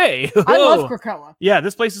 I love Krakoa. Yeah,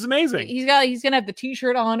 this place is amazing. He's gonna have the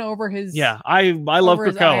t-shirt on over his. Yeah, I love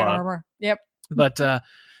Krakoa. Yep. But so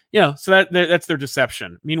that's their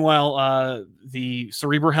deception. Meanwhile, the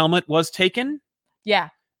Cerebro helmet was taken. Yeah.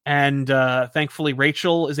 And thankfully,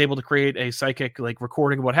 Rachel is able to create a psychic like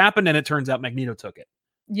recording of what happened, and it turns out Magneto took it.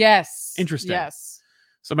 Yes. Interesting. Yes.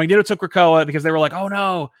 So Magneto took Krakoa because they were like, oh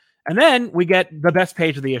no. And then we get the best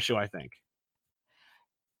page of the issue, I think.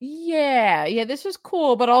 Yeah, this was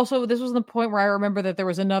cool, but also this was the point where I remember that there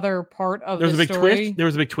was another part of the story. There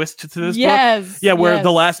was a big twist to this book. Yeah, where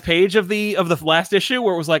the last page of the last issue,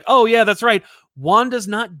 where it was like, oh yeah, that's right, Wanda's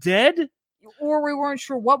not dead, or we weren't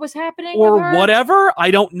sure what was happening, or whatever.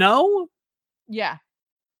 I don't know. Yeah.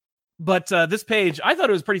 But this page, I thought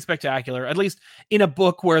it was pretty spectacular, at least in a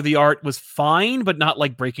book where the art was fine, but not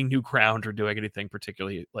like breaking new ground or doing anything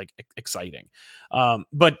particularly like exciting.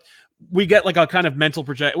 But we get like a kind of mental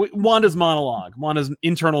Wanda's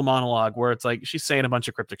internal monologue, where it's like she's saying a bunch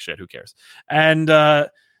of cryptic shit. Who cares? And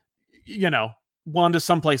Wanda's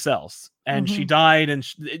someplace else, and she died, and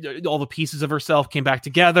all the pieces of herself came back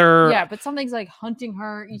together. Yeah, but something's like hunting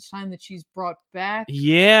her each time that she's brought back.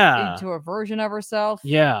 Yeah, into a version of herself.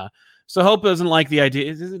 Yeah. So Hope doesn't like the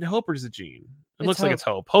idea. Is it Hope or is it Jean? It looks like it's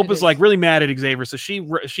Hope. Hope is like really mad at Xavier, so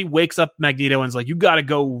she wakes up Magneto and is like, "You got to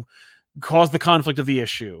go cause the conflict of the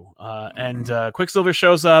issue." And Quicksilver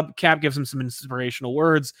shows up. Cap gives him some inspirational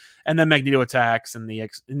words, and then Magneto attacks, and the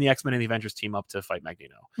X-Men and the Avengers team up to fight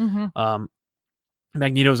Magneto. Mm-hmm.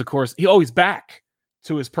 Magneto's, of course, he's back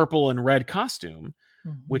to his purple and red costume,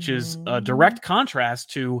 which is a direct contrast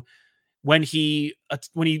to when he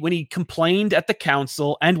complained at the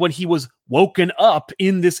council and when he was woken up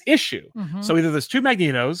in this issue. Mm-hmm. So either there's two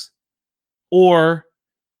Magnetos, or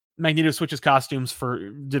Magneto switches costumes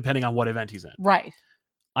for depending on what event he's in. Right.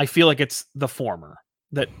 I feel like it's the former,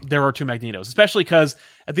 that there are two Magnetos, especially because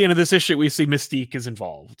at the end of this issue we see Mystique is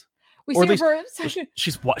involved. We see her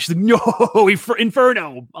she's like, no,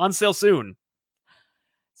 Inferno on sale soon.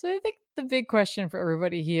 So I think the big question for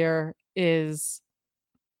everybody here is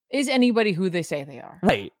anybody who they say they are?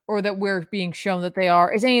 Right. Or that we're being shown that they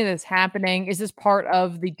are? Is any of this happening? Is this part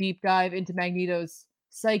of the deep dive into Magneto's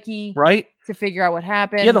psyche? Right. To figure out what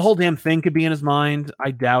happened? Yeah, the whole damn thing could be in his mind. I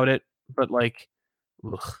doubt it. But like,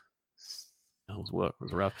 that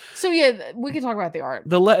was rough. So yeah, we can talk about the art.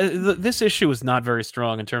 This issue was not very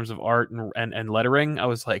strong in terms of art and lettering. I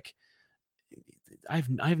was like, I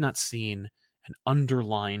have not seen an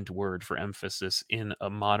underlined word for emphasis in a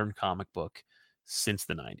modern comic book since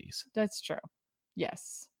the 90s. That's true.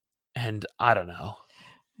 Yes. And I don't know.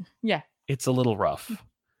 Yeah. It's a little rough.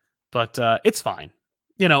 but it's fine.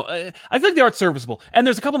 You know, I think the art's serviceable, and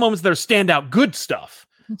there's a couple moments that are standout good stuff.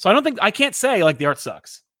 So I can't say like the art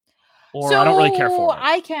sucks, or I don't really care for it.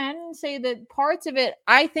 I can say that parts of it,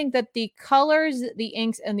 I think that the colors, the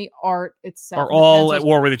inks, and the art itself Are all at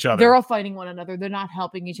war with each other. They're all fighting one another. They're not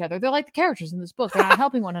helping each other. They're like the characters in this book. They're not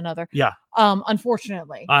helping one another. Yeah.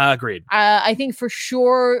 Unfortunately. Agreed. I think for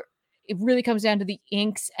sure it really comes down to the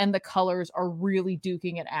inks and the colors are really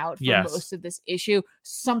duking it out for most of this issue.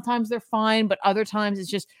 Sometimes they're fine, but other times it's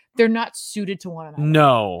just they're not suited to one another.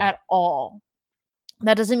 No. At all.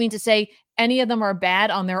 That doesn't mean to say any of them are bad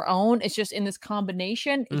on their own. It's just in this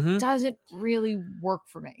combination, it doesn't really work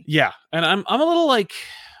for me. Yeah. And I'm a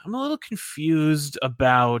little confused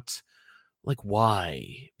about like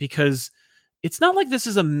why, because it's not like this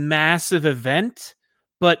is a massive event,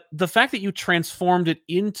 but the fact that you transformed it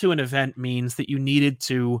into an event means that you needed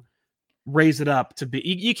to raise it up to be,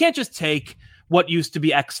 you can't just take what used to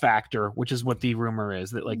be X Factor, which is what the rumor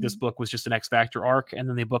is, that like this book was just an X Factor arc, and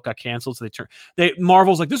then the book got canceled. So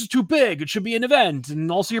Marvel's like, this is too big. It should be an event, and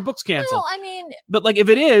also your book's canceled. Well, I mean, but like if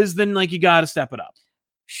it is, then like you got to step it up.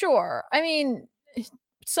 Sure. I mean,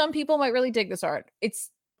 some people might really dig this art.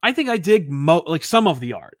 I think I dig like some of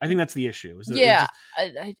the art. I think that's the issue.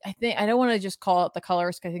 I think I don't want to just call it the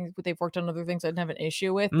colors. I think they've worked on other things I didn't have an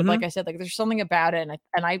issue with. But like I said, like there's something about it,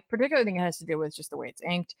 and I particularly think it has to do with just the way it's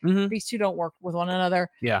inked. These two don't work with one another.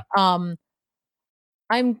 Yeah.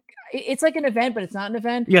 It's like an event, but it's not an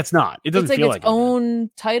event. Yeah, it's not. It doesn't feel like its own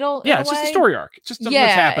title. Yeah, it's just a story arc. It's just what's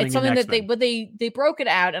happening. It's something that they broke it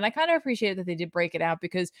out, and I kind of appreciate that they did break it out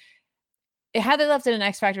because had they left it in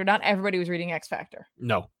X Factor, not everybody was reading X Factor.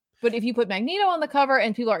 No. But if you put Magneto on the cover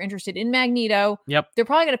and people are interested in Magneto, they're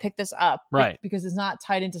probably going to pick this up. Right. Because it's not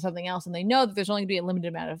tied into something else. And they know that there's only going to be a limited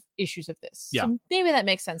amount of issues of this. Yeah. So maybe that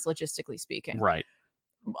makes sense logistically speaking. Right.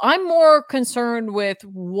 I'm more concerned with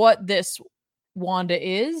what this Wanda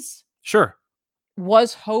is. Sure.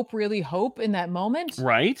 Was Hope really Hope in that moment?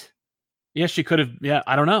 Right. Yeah, she could have. Yeah,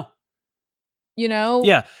 I don't know. You know?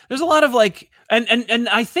 Yeah, there's a lot of like, and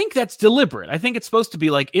I think that's deliberate. I think it's supposed to be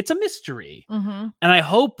like, it's a mystery. And I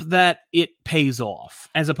hope that it pays off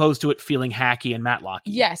as opposed to it feeling hacky and Matlocky.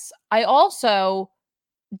 Yes. I also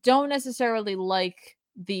don't necessarily like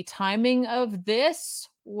the timing of this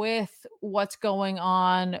with what's going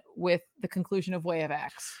on with the conclusion of Way of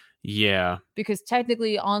X. Yeah. Because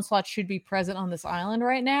technically Onslaught should be present on this island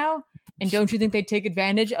right now. And don't you think they'd take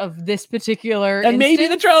advantage of this particular And maybe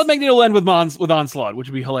the trial of Magneto will end with Onslaught, which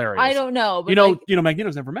would be hilarious. I don't know. But you know,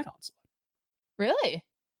 Magneto's never met Onslaught. Really?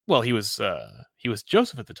 Well, he was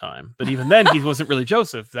Joseph at the time, but even then he wasn't really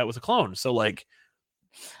Joseph. That was a clone. So like,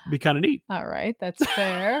 it'd be kind of neat. All right, that's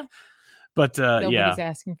fair. But nobody's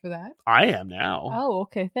asking for that. I am now. Oh,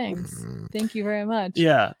 okay. Thanks. Thank you very much.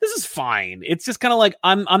 Yeah, this is fine. It's just kind of like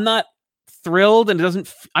I'm not thrilled, and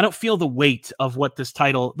I don't feel the weight of what this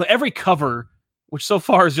title. Every cover, which so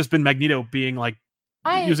far has just been Magneto being like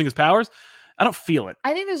using his powers, I don't feel it.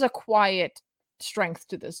 I think there's a quiet strength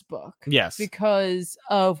to this book. Yes, because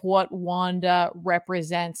of what Wanda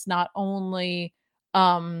represents, not only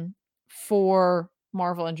for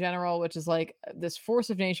Marvel in general, which is like this force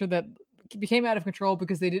of nature that became out of control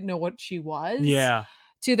because they didn't know what she was. Yeah.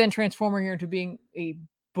 To then transforming her into being a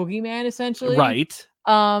boogeyman, essentially. Right.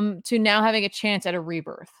 To now having a chance at a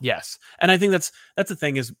rebirth. Yes. And I think that's the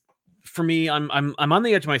thing is, for me, I'm on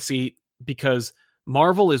the edge of my seat because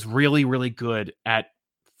Marvel is really, really good at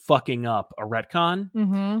fucking up a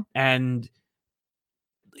retcon. And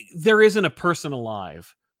there isn't a person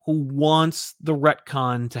alive who wants the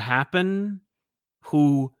retcon to happen,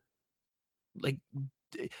 who like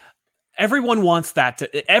everyone wants that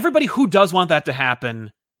to, everybody who does want that to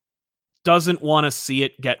happen doesn't want to see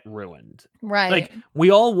it get ruined. Right. Like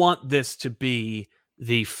we all want this to be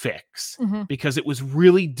the fix because it was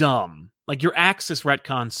really dumb. Like your Axis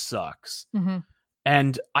retcon sucks.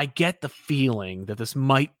 And I get the feeling that this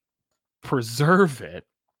might preserve it.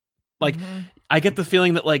 Like I get the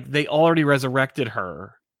feeling that like they already resurrected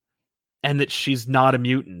her and that she's not a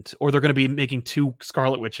mutant, or they're going to be making two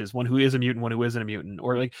Scarlet Witches, one who is a mutant, one who isn't a mutant,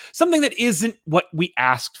 or like something that isn't what we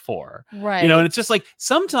asked for. Right. You know, and it's just like,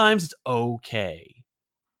 sometimes it's okay,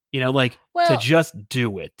 you know, like to just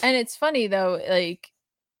do it. And it's funny though, like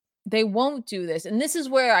they won't do this. And this is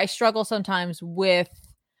where I struggle sometimes with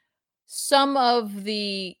some of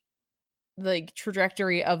the like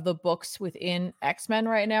trajectory of the books within X-Men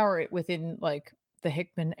right now, or within like the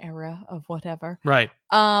Hickman era of whatever. Right.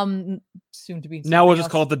 Soon to be. Now we'll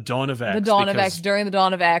just call it the Dawn of X. The Dawn of X, during the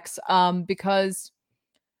Dawn of X. Because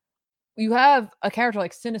you have a character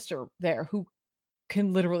like Sinister there who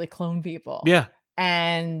can literally clone people. Yeah.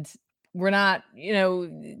 And we're not,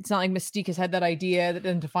 it's not like Mystique has had that idea that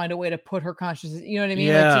then to find a way to put her consciousness, you know what I mean?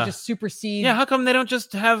 Like Yeah. to just supersede. Yeah, how come they don't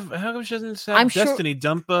just how come she doesn't have I'm sure- Destiny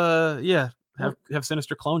dump have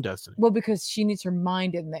Sinister clone Destiny? Well, because she needs her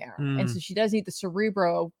mind in there. And so she does need the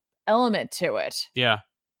Cerebro element to it. Yeah.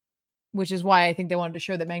 Which is why I think they wanted to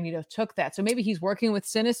show that Magneto took that. So maybe he's working with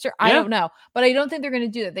Sinister. I Yeah. don't know. But I don't think they're going to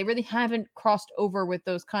do that. They really haven't crossed over with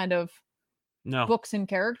those kind of No. books and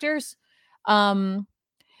characters. I'm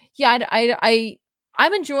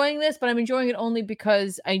enjoying this, but I'm enjoying it only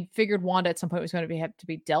because I figured Wanda at some point was going to have to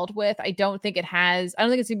be dealt with. I don't think it's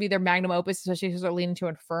going to be their magnum opus, especially because they're leaning to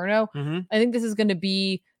Inferno. Mhm. I think this is going to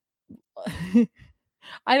be,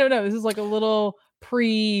 I don't know. This is like a little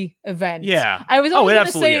pre-event. Yeah. I was Oh, always it going to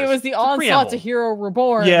absolutely say it is. was the It's a onslaught preamble. to Hero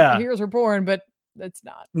Reborn. Yeah. Heroes Reborn, but it's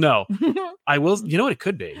not. No. I will. You know what it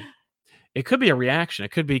could be? It could be a reaction.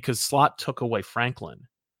 It could be because Slott took away Franklin.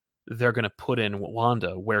 They're going to put in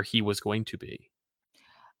Wanda where he was going to be.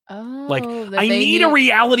 Like, that I they need a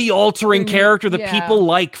reality-altering character that yeah. people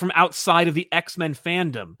like from outside of the X-Men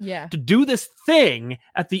fandom Yeah. to do this thing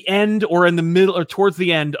at the end or in the middle or towards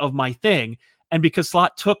the end of my thing. And because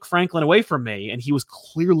Slott took Franklin away from me, and he was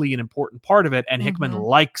clearly an important part of it, and Hickman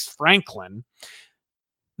likes Franklin,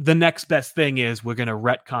 the next best thing is we're going to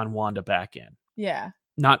retcon Wanda back in. Yeah.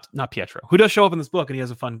 Not Pietro, who does show up in this book, and he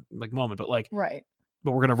has a fun moment, but Right.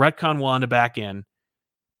 but we're going to retcon Wanda back in,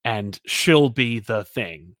 and she'll be the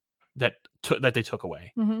thing that they took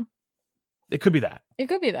away. Mm-hmm. It could be that. It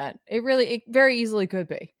could be that. It very easily could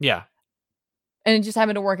be. Yeah. And it just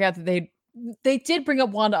happened to work out that they did bring up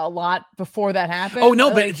Wanda a lot before that happened. Oh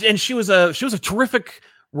no, but and she was a terrific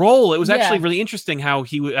role. It was actually Yeah. really interesting how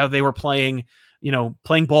they were playing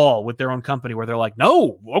ball with their own company, where they're like,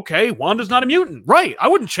 no, okay, Wanda's not a mutant, right? I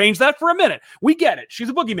wouldn't change that for a minute. We get it. She's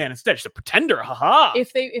a boogeyman instead. She's a pretender. Haha.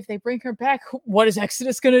 If they bring her back, what is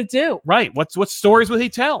Exodus going to do? Right. What stories would he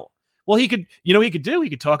tell? Well, he could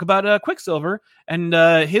talk about Quicksilver and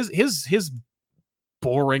his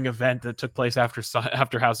boring event that took place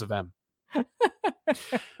after House of M.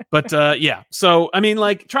 But yeah. So I mean,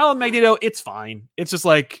 like, Trial of Magneto, it's fine. It's just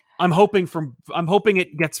like I'm hoping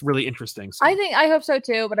it gets really interesting. So. I hope so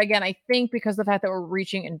too. But again, I think because of the fact that we're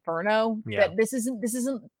reaching Inferno, that this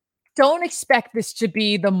isn't. Don't expect this to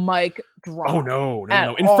be the mic drop. Oh no.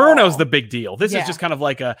 at Inferno's all. the big deal. This Yeah. is just kind of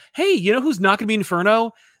like a, hey, you know who's not going to be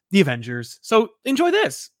Inferno? The Avengers. So enjoy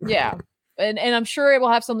this. Yeah, and I'm sure it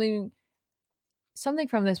will have something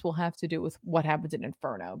from this will have to do with what happens in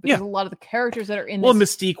Inferno, because a lot of the characters that are in Well,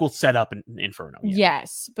 this, Mystique will set up in Inferno. Yeah.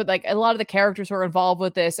 yes, but like a lot of the characters who are involved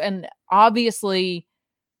with this, and obviously,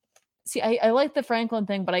 see, I like the Franklin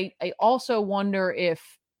thing, but I also wonder if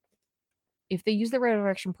they use the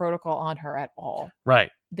resurrection protocol on her at all.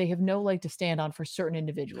 Right. They have no leg to stand on for certain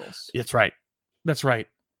individuals. That's right. That's right.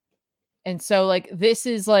 And so, like, this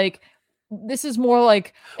is more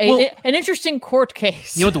like an interesting court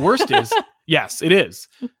case. You know what the worst is? Yes, it is.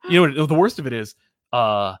 You know what the worst of it is?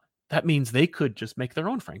 That means they could just make their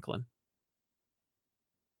own Franklin.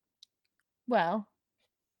 Well,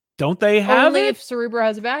 don't they have only it? if Cerebro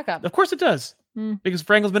has a backup. Of course it does. Because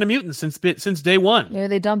Franklin's been a mutant since day one. Yeah,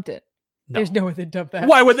 they dumped it. No. There's no way they dumped that.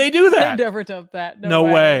 Why would they do that? They never dumped that. No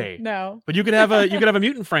way. No. But you could have a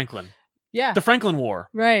mutant Franklin. Yeah. The Franklin War.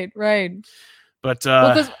 Right. But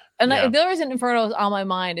the other reason Inferno is on my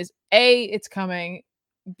mind is A, it's coming.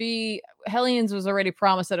 B, Hellions was already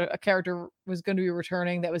promised that a character was going to be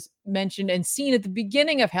returning that was mentioned and seen at the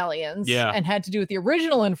beginning of Hellions, and had to do with the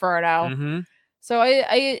original Inferno. Mm-hmm. So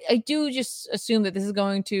I do just assume that this is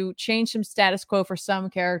going to change some status quo for some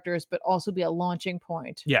characters, but also be a launching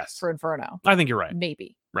point. Yes. For Inferno. I think you're right.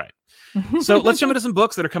 Maybe. Right. So let's jump into some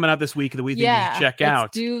books that are coming out this week that we think you should check out.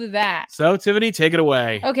 Let's do that. So Tiffany, take it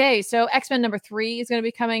away. Okay, so X-Men #3 is going to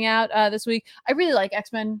be coming out this week. I really like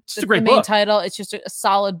X-Men. It's a great the main book. title. It's just a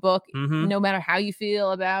solid book. Mm-hmm. No matter how you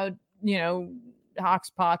feel about, Hox,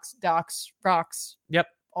 Pox, Docs, Rocks. Yep.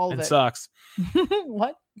 All of it. Sucks.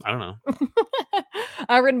 What? I don't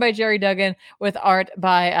know. Written by Jerry Duggan with art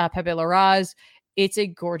by Pepe Larraz. It's a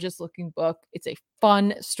gorgeous looking book. It's a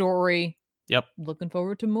fun story. Yep. Looking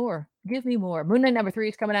forward to more. Give me more. Moon Knight #3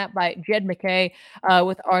 is coming out by Jed MacKay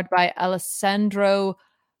with art by Alessandro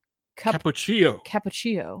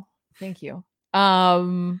Cappuccio. Thank you.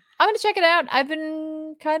 I'm going to check it out. I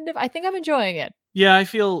think I'm enjoying it. Yeah, I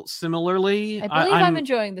feel similarly. I believe I'm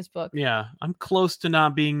enjoying this book. Yeah, I'm close to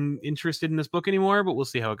not being interested in this book anymore, but we'll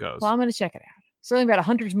see how it goes. Well, I'm going to check it out. Something about a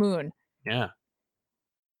Hunter's Moon. Yeah.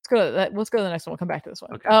 Let's go to the next one. We'll come back to this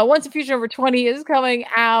one. Okay. Once in Future #20 is coming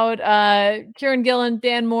out. Kieran Gillen,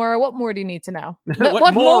 Dan Mora. What more do you need to know?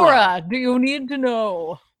 What more do you need to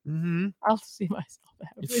know? Mm-hmm. I'll see myself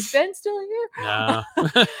out. Is Ben still here? Nah.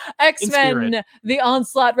 X-Men, The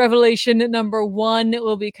Onslaught Revelation #1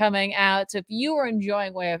 will be coming out. So if you are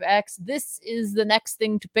enjoying Way of X, this is the next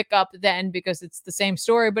thing to pick up then, because it's the same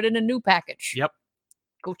story, but in a new package. Yep.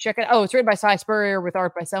 Go check it out. Oh, it's written by Cy Spurrier with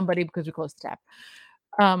art by somebody because we closed the tab.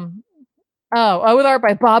 With art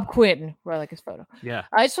by Bob Quinn, where I like his photo. Yeah.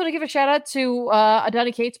 I just want to give a shout out to a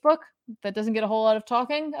Donny Cates book that doesn't get a whole lot of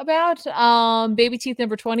talking about. Baby Teeth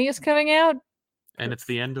 #20 is coming out. And it's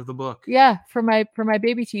the end of the book. Yeah, for my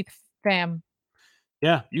Baby Teeth fam.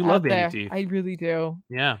 Yeah, you love Baby there. Teeth. I really do.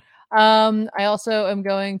 Yeah. I also am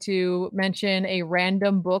going to mention a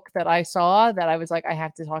random book that I saw that I was like, I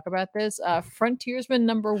have to talk about this. Frontiersman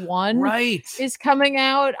 #1 is coming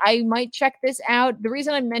out. I might check this out. The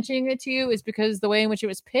reason I'm mentioning it to you is because the way in which it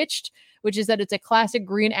was pitched, which is that it's a classic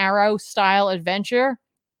Green Arrow style adventure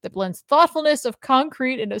that blends thoughtfulness of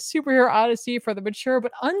concrete in a superhero odyssey for the mature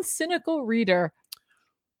but uncynical reader.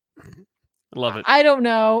 Love it. I don't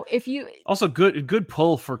know if you also good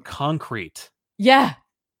pull for Concrete. Yeah.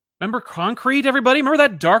 Remember Concrete, everybody? Remember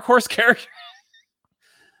that Dark Horse character?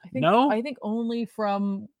 I think only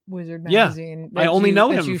from Wizard Magazine. I only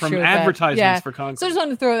know him from advertisements for Concrete. So I just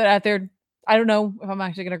wanted to throw that out there. I don't know if I'm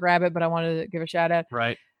actually going to grab it, but I wanted to give a shout out.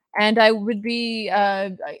 Right. And I would be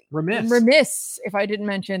remiss if I didn't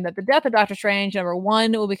mention that The Death of Doctor Strange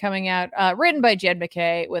 #1 will be coming out, written by Jed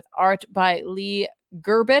MacKay with art by Lee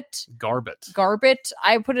Garbett.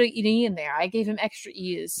 I put an E in there. I gave him extra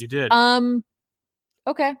E's. You did.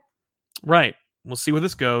 Okay. Right. We'll see where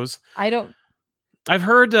this goes. I've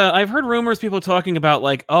heard rumors, people talking about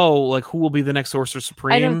who will be the next Sorcerer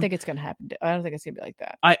Supreme. I don't think it's gonna happen. I don't think it's gonna be like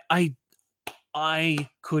that. I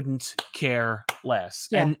couldn't care less.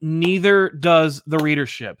 Yeah. And neither does the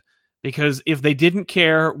readership. Because if they didn't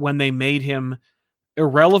care when they made him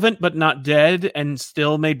irrelevant but not dead and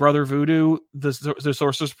still made Brother Voodoo the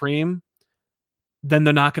Sorcerer Supreme, then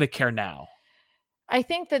they're not going to care now. I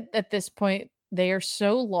think that at this point, they are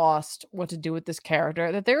so lost what to do with this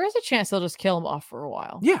character that there is a chance they'll just kill him off for a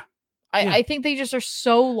while. Yeah. I think they just are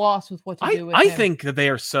so lost with what to do with him. I think that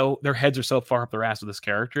their heads are so far up their ass with this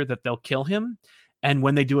character that they'll kill him. And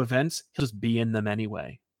when they do events, he'll just be in them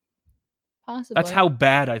anyway. Possibly. That's how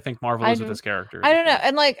bad I think Marvel is with this character. I don't know.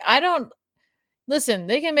 And listen,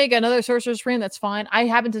 they can make another Sorcerer Supreme. That's fine. I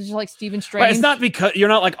happen to just like Stephen Strange. But it's not because you're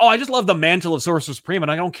not like, I just love the mantle of Sorcerer Supreme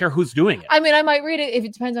and I don't care who's doing it. I mean, I might read it if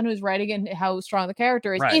it depends on who's writing and how strong the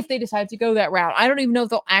character is. Right. If they decide to go that route, I don't even know if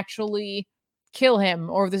they'll actually kill him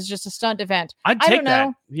or if this is just a stunt event. I don't know.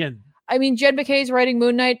 That. Yeah. I mean, Jed MacKay's writing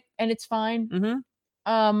Moon Knight and it's fine.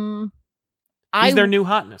 Mm-hmm. He's their new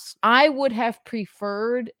hotness. I would have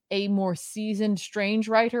preferred a more seasoned Strange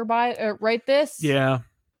writer write this. Yeah.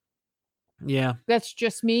 Yeah. That's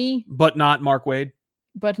just me. But not Mark Waid.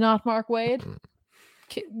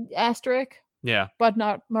 Asterisk. Yeah. But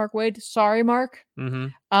not Mark Waid. Sorry, Mark. Mm-hmm.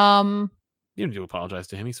 You don't need to apologize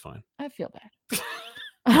to him. He's fine. I feel bad.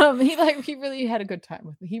 He really had a good time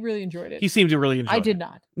with me. He really enjoyed it. He seemed to really enjoy it. I did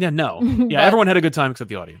not. Yeah, no. Yeah, everyone had a good time except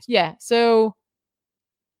the audience. Yeah, so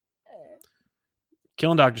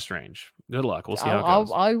killing Doctor Strange. Good luck. We'll see how it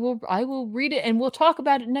goes. I will read it and we'll talk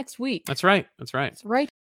about it next week. That's right. It's right.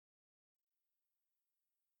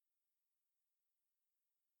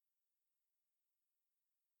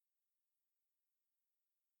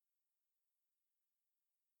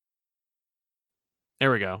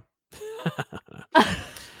 There we go.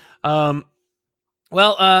 My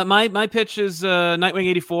pitch is Nightwing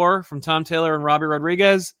 84 from Tom Taylor and Robbie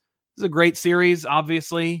Rodriguez. This is a great series,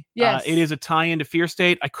 obviously. Yes. It is a tie-in to Fear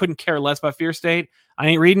State. I couldn't care less about Fear State. I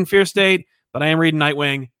ain't reading Fear State, but I am reading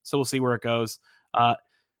Nightwing, so we'll see where it goes.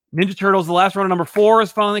 Ninja Turtles, the last run of #4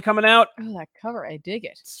 is finally coming out. Oh, that cover, I dig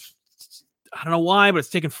it. I don't know why, but it's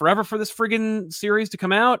taken forever for this friggin' series to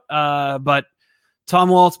come out. But Tom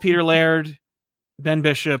Waltz, Peter Laird, Ben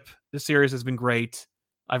Bishop, this series has been great.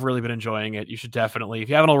 I've really been enjoying it. You should definitely, if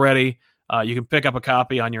you haven't already, you can pick up a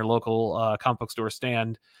copy on your local comic book store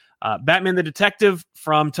stand. Batman the Detective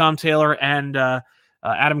from Tom Taylor and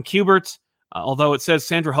Adam Kubert. Although it says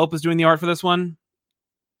Sandra Hope is doing the art for this one.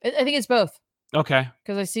 I think it's both. Okay.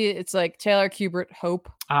 Because I see it's like Taylor, Kubert,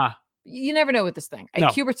 Hope. You never know with this thing. No.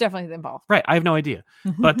 Kubert's definitely involved. Right. I have no idea.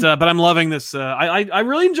 But I'm loving this. I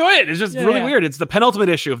really enjoy it. It's just really weird. It's the penultimate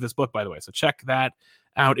issue of this book, by the way. So check that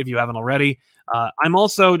out if you haven't already.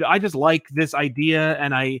 I just like this idea,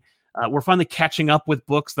 and we're finally catching up with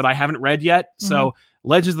books that I haven't read yet. So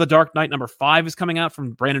Legends of the Dark Knight #5 is coming out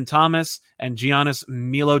from Brandon Thomas and Giannis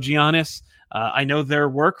Milo Giannis. I know their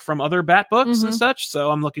work from other Bat books and such, so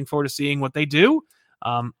I'm looking forward to seeing what they do.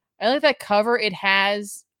 I like that cover. It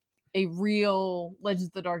has a real Legends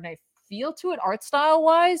of the Dark Knight feel to it, art style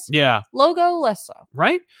wise. Yeah. Logo, less so.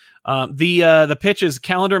 Right? The pitch is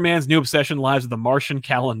Calendar Man's new obsession lies with the Martian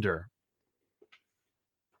calendar.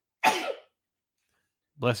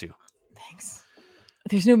 Bless you. Thanks.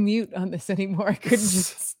 There's no mute on this anymore. I couldn't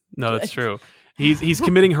just. No, that's true. He's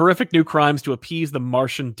committing horrific new crimes to appease the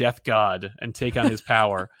Martian death god and take on his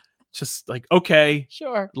power. Just like, okay,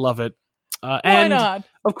 Sure. love it. Why And not?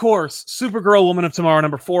 of course, Supergirl Woman of Tomorrow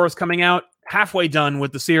 #4 is coming out. Halfway done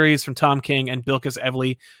with the series from Tom King and Bilquis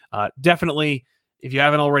Evely. Definitely, if you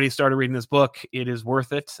haven't already started reading this book, it is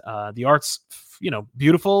worth it. The art's,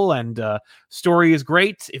 beautiful, and story is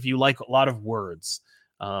great if you like a lot of words.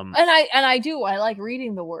 And I do. I like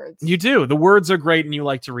reading the words. You do. The words are great, and you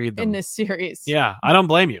like to read them in this series. Yeah, I don't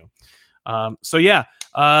blame you.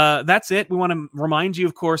 That's it. We want to remind you,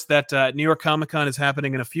 of course, that New York Comic Con is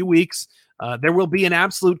happening in a few weeks. There will be an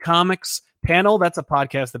Absolute Comics panel. That's a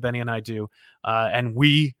podcast that Benny and I do. And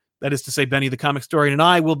that is to say, Benny the Comic Historian and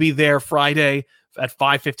I will be there Friday at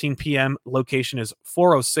 5:15 p.m. Location is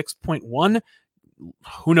 406.1.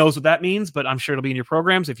 Who knows what that means, but I'm sure it'll be in your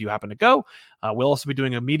programs if you happen to go. We'll also be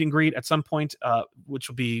doing a meet and greet at some point, which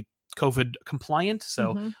will be COVID compliant.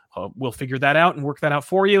 So we'll figure that out and work that out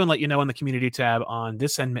for you and let you know in the community tab on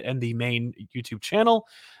this and the main YouTube channel.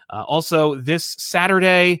 Also, this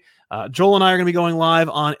Saturday, Joel and I are going to be going live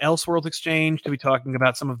on Elseworld Exchange to be talking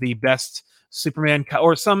about some of the best Superman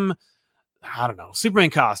Superman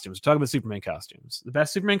costumes. We're talking about Superman costumes. The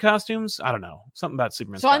best Superman costumes? I don't know. Something about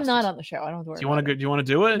Superman costumes. I'm not on the show. I don't have to worry. Do you want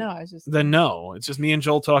to do it? No, I was just. Then no. It's just me and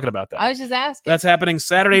Joel talking about that. I was just asking. That's happening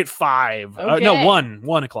Saturday at 5. Okay. No,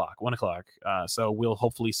 1 o'clock. 1 o'clock. So we'll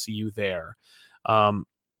hopefully see you there. So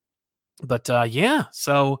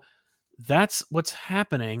that's what's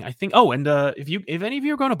happening. I think. Oh, and if any of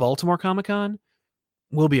you are going to Baltimore Comic-Con,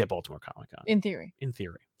 we'll be at Baltimore Comic-Con. In theory,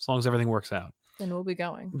 as long as everything works out. Then we'll be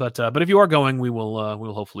going. But if you are going, we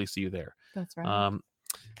will hopefully see you there. That's right.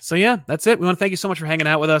 So yeah, that's it. We want to thank you so much for hanging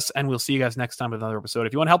out with us, and we'll see you guys next time with another episode.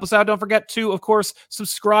 If you want to help us out, don't forget to, of course,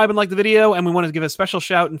 subscribe and like the video. And we want to give a special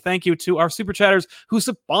shout and thank you to our super chatters who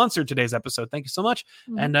sponsored today's episode. Thank you so much.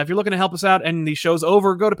 And if you're looking to help us out and the show's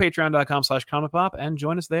over, go to patreon.com/comicpop and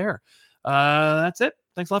join us there. That's it.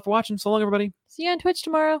 Thanks a lot for watching. So long, everybody. See you on Twitch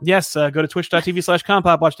tomorrow. Yes, go to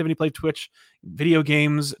twitch.tv/compop. Watch Tiffany play Twitch video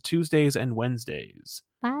games Tuesdays and Wednesdays.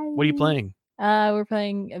 Bye. What are you playing? We're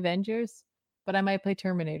playing Avengers, but I might play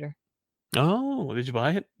Terminator. Oh, did you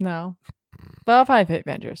buy it? No. But I'll probably play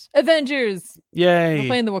Avengers. Avengers! Yay. We're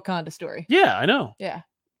playing the Wakanda story. Yeah, I know. Yeah.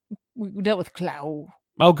 We dealt with Clow.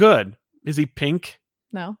 Oh, good. Is he pink?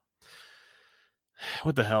 No.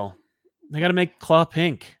 What the hell? They got to make Claw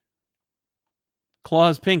pink. Claw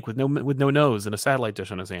is pink with no nose and a satellite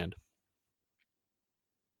dish on his hand.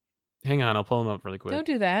 Hang on, I'll pull him up really quick. Don't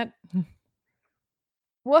do that.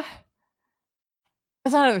 What?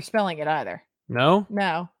 That's not how they're spelling it either. No?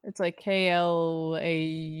 No. It's like Klau.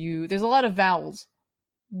 There's a lot of vowels.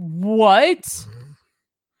 What?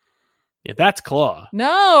 Yeah, that's Claw.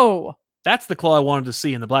 No. That's the Claw I wanted to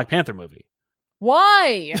see in the Black Panther movie.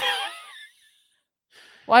 Why?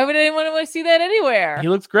 Why would anyone want to see that anywhere? He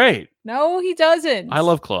looks great. No, he doesn't. I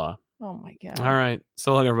love Claw. Oh my God. All right.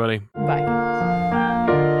 So long, everybody. Bye.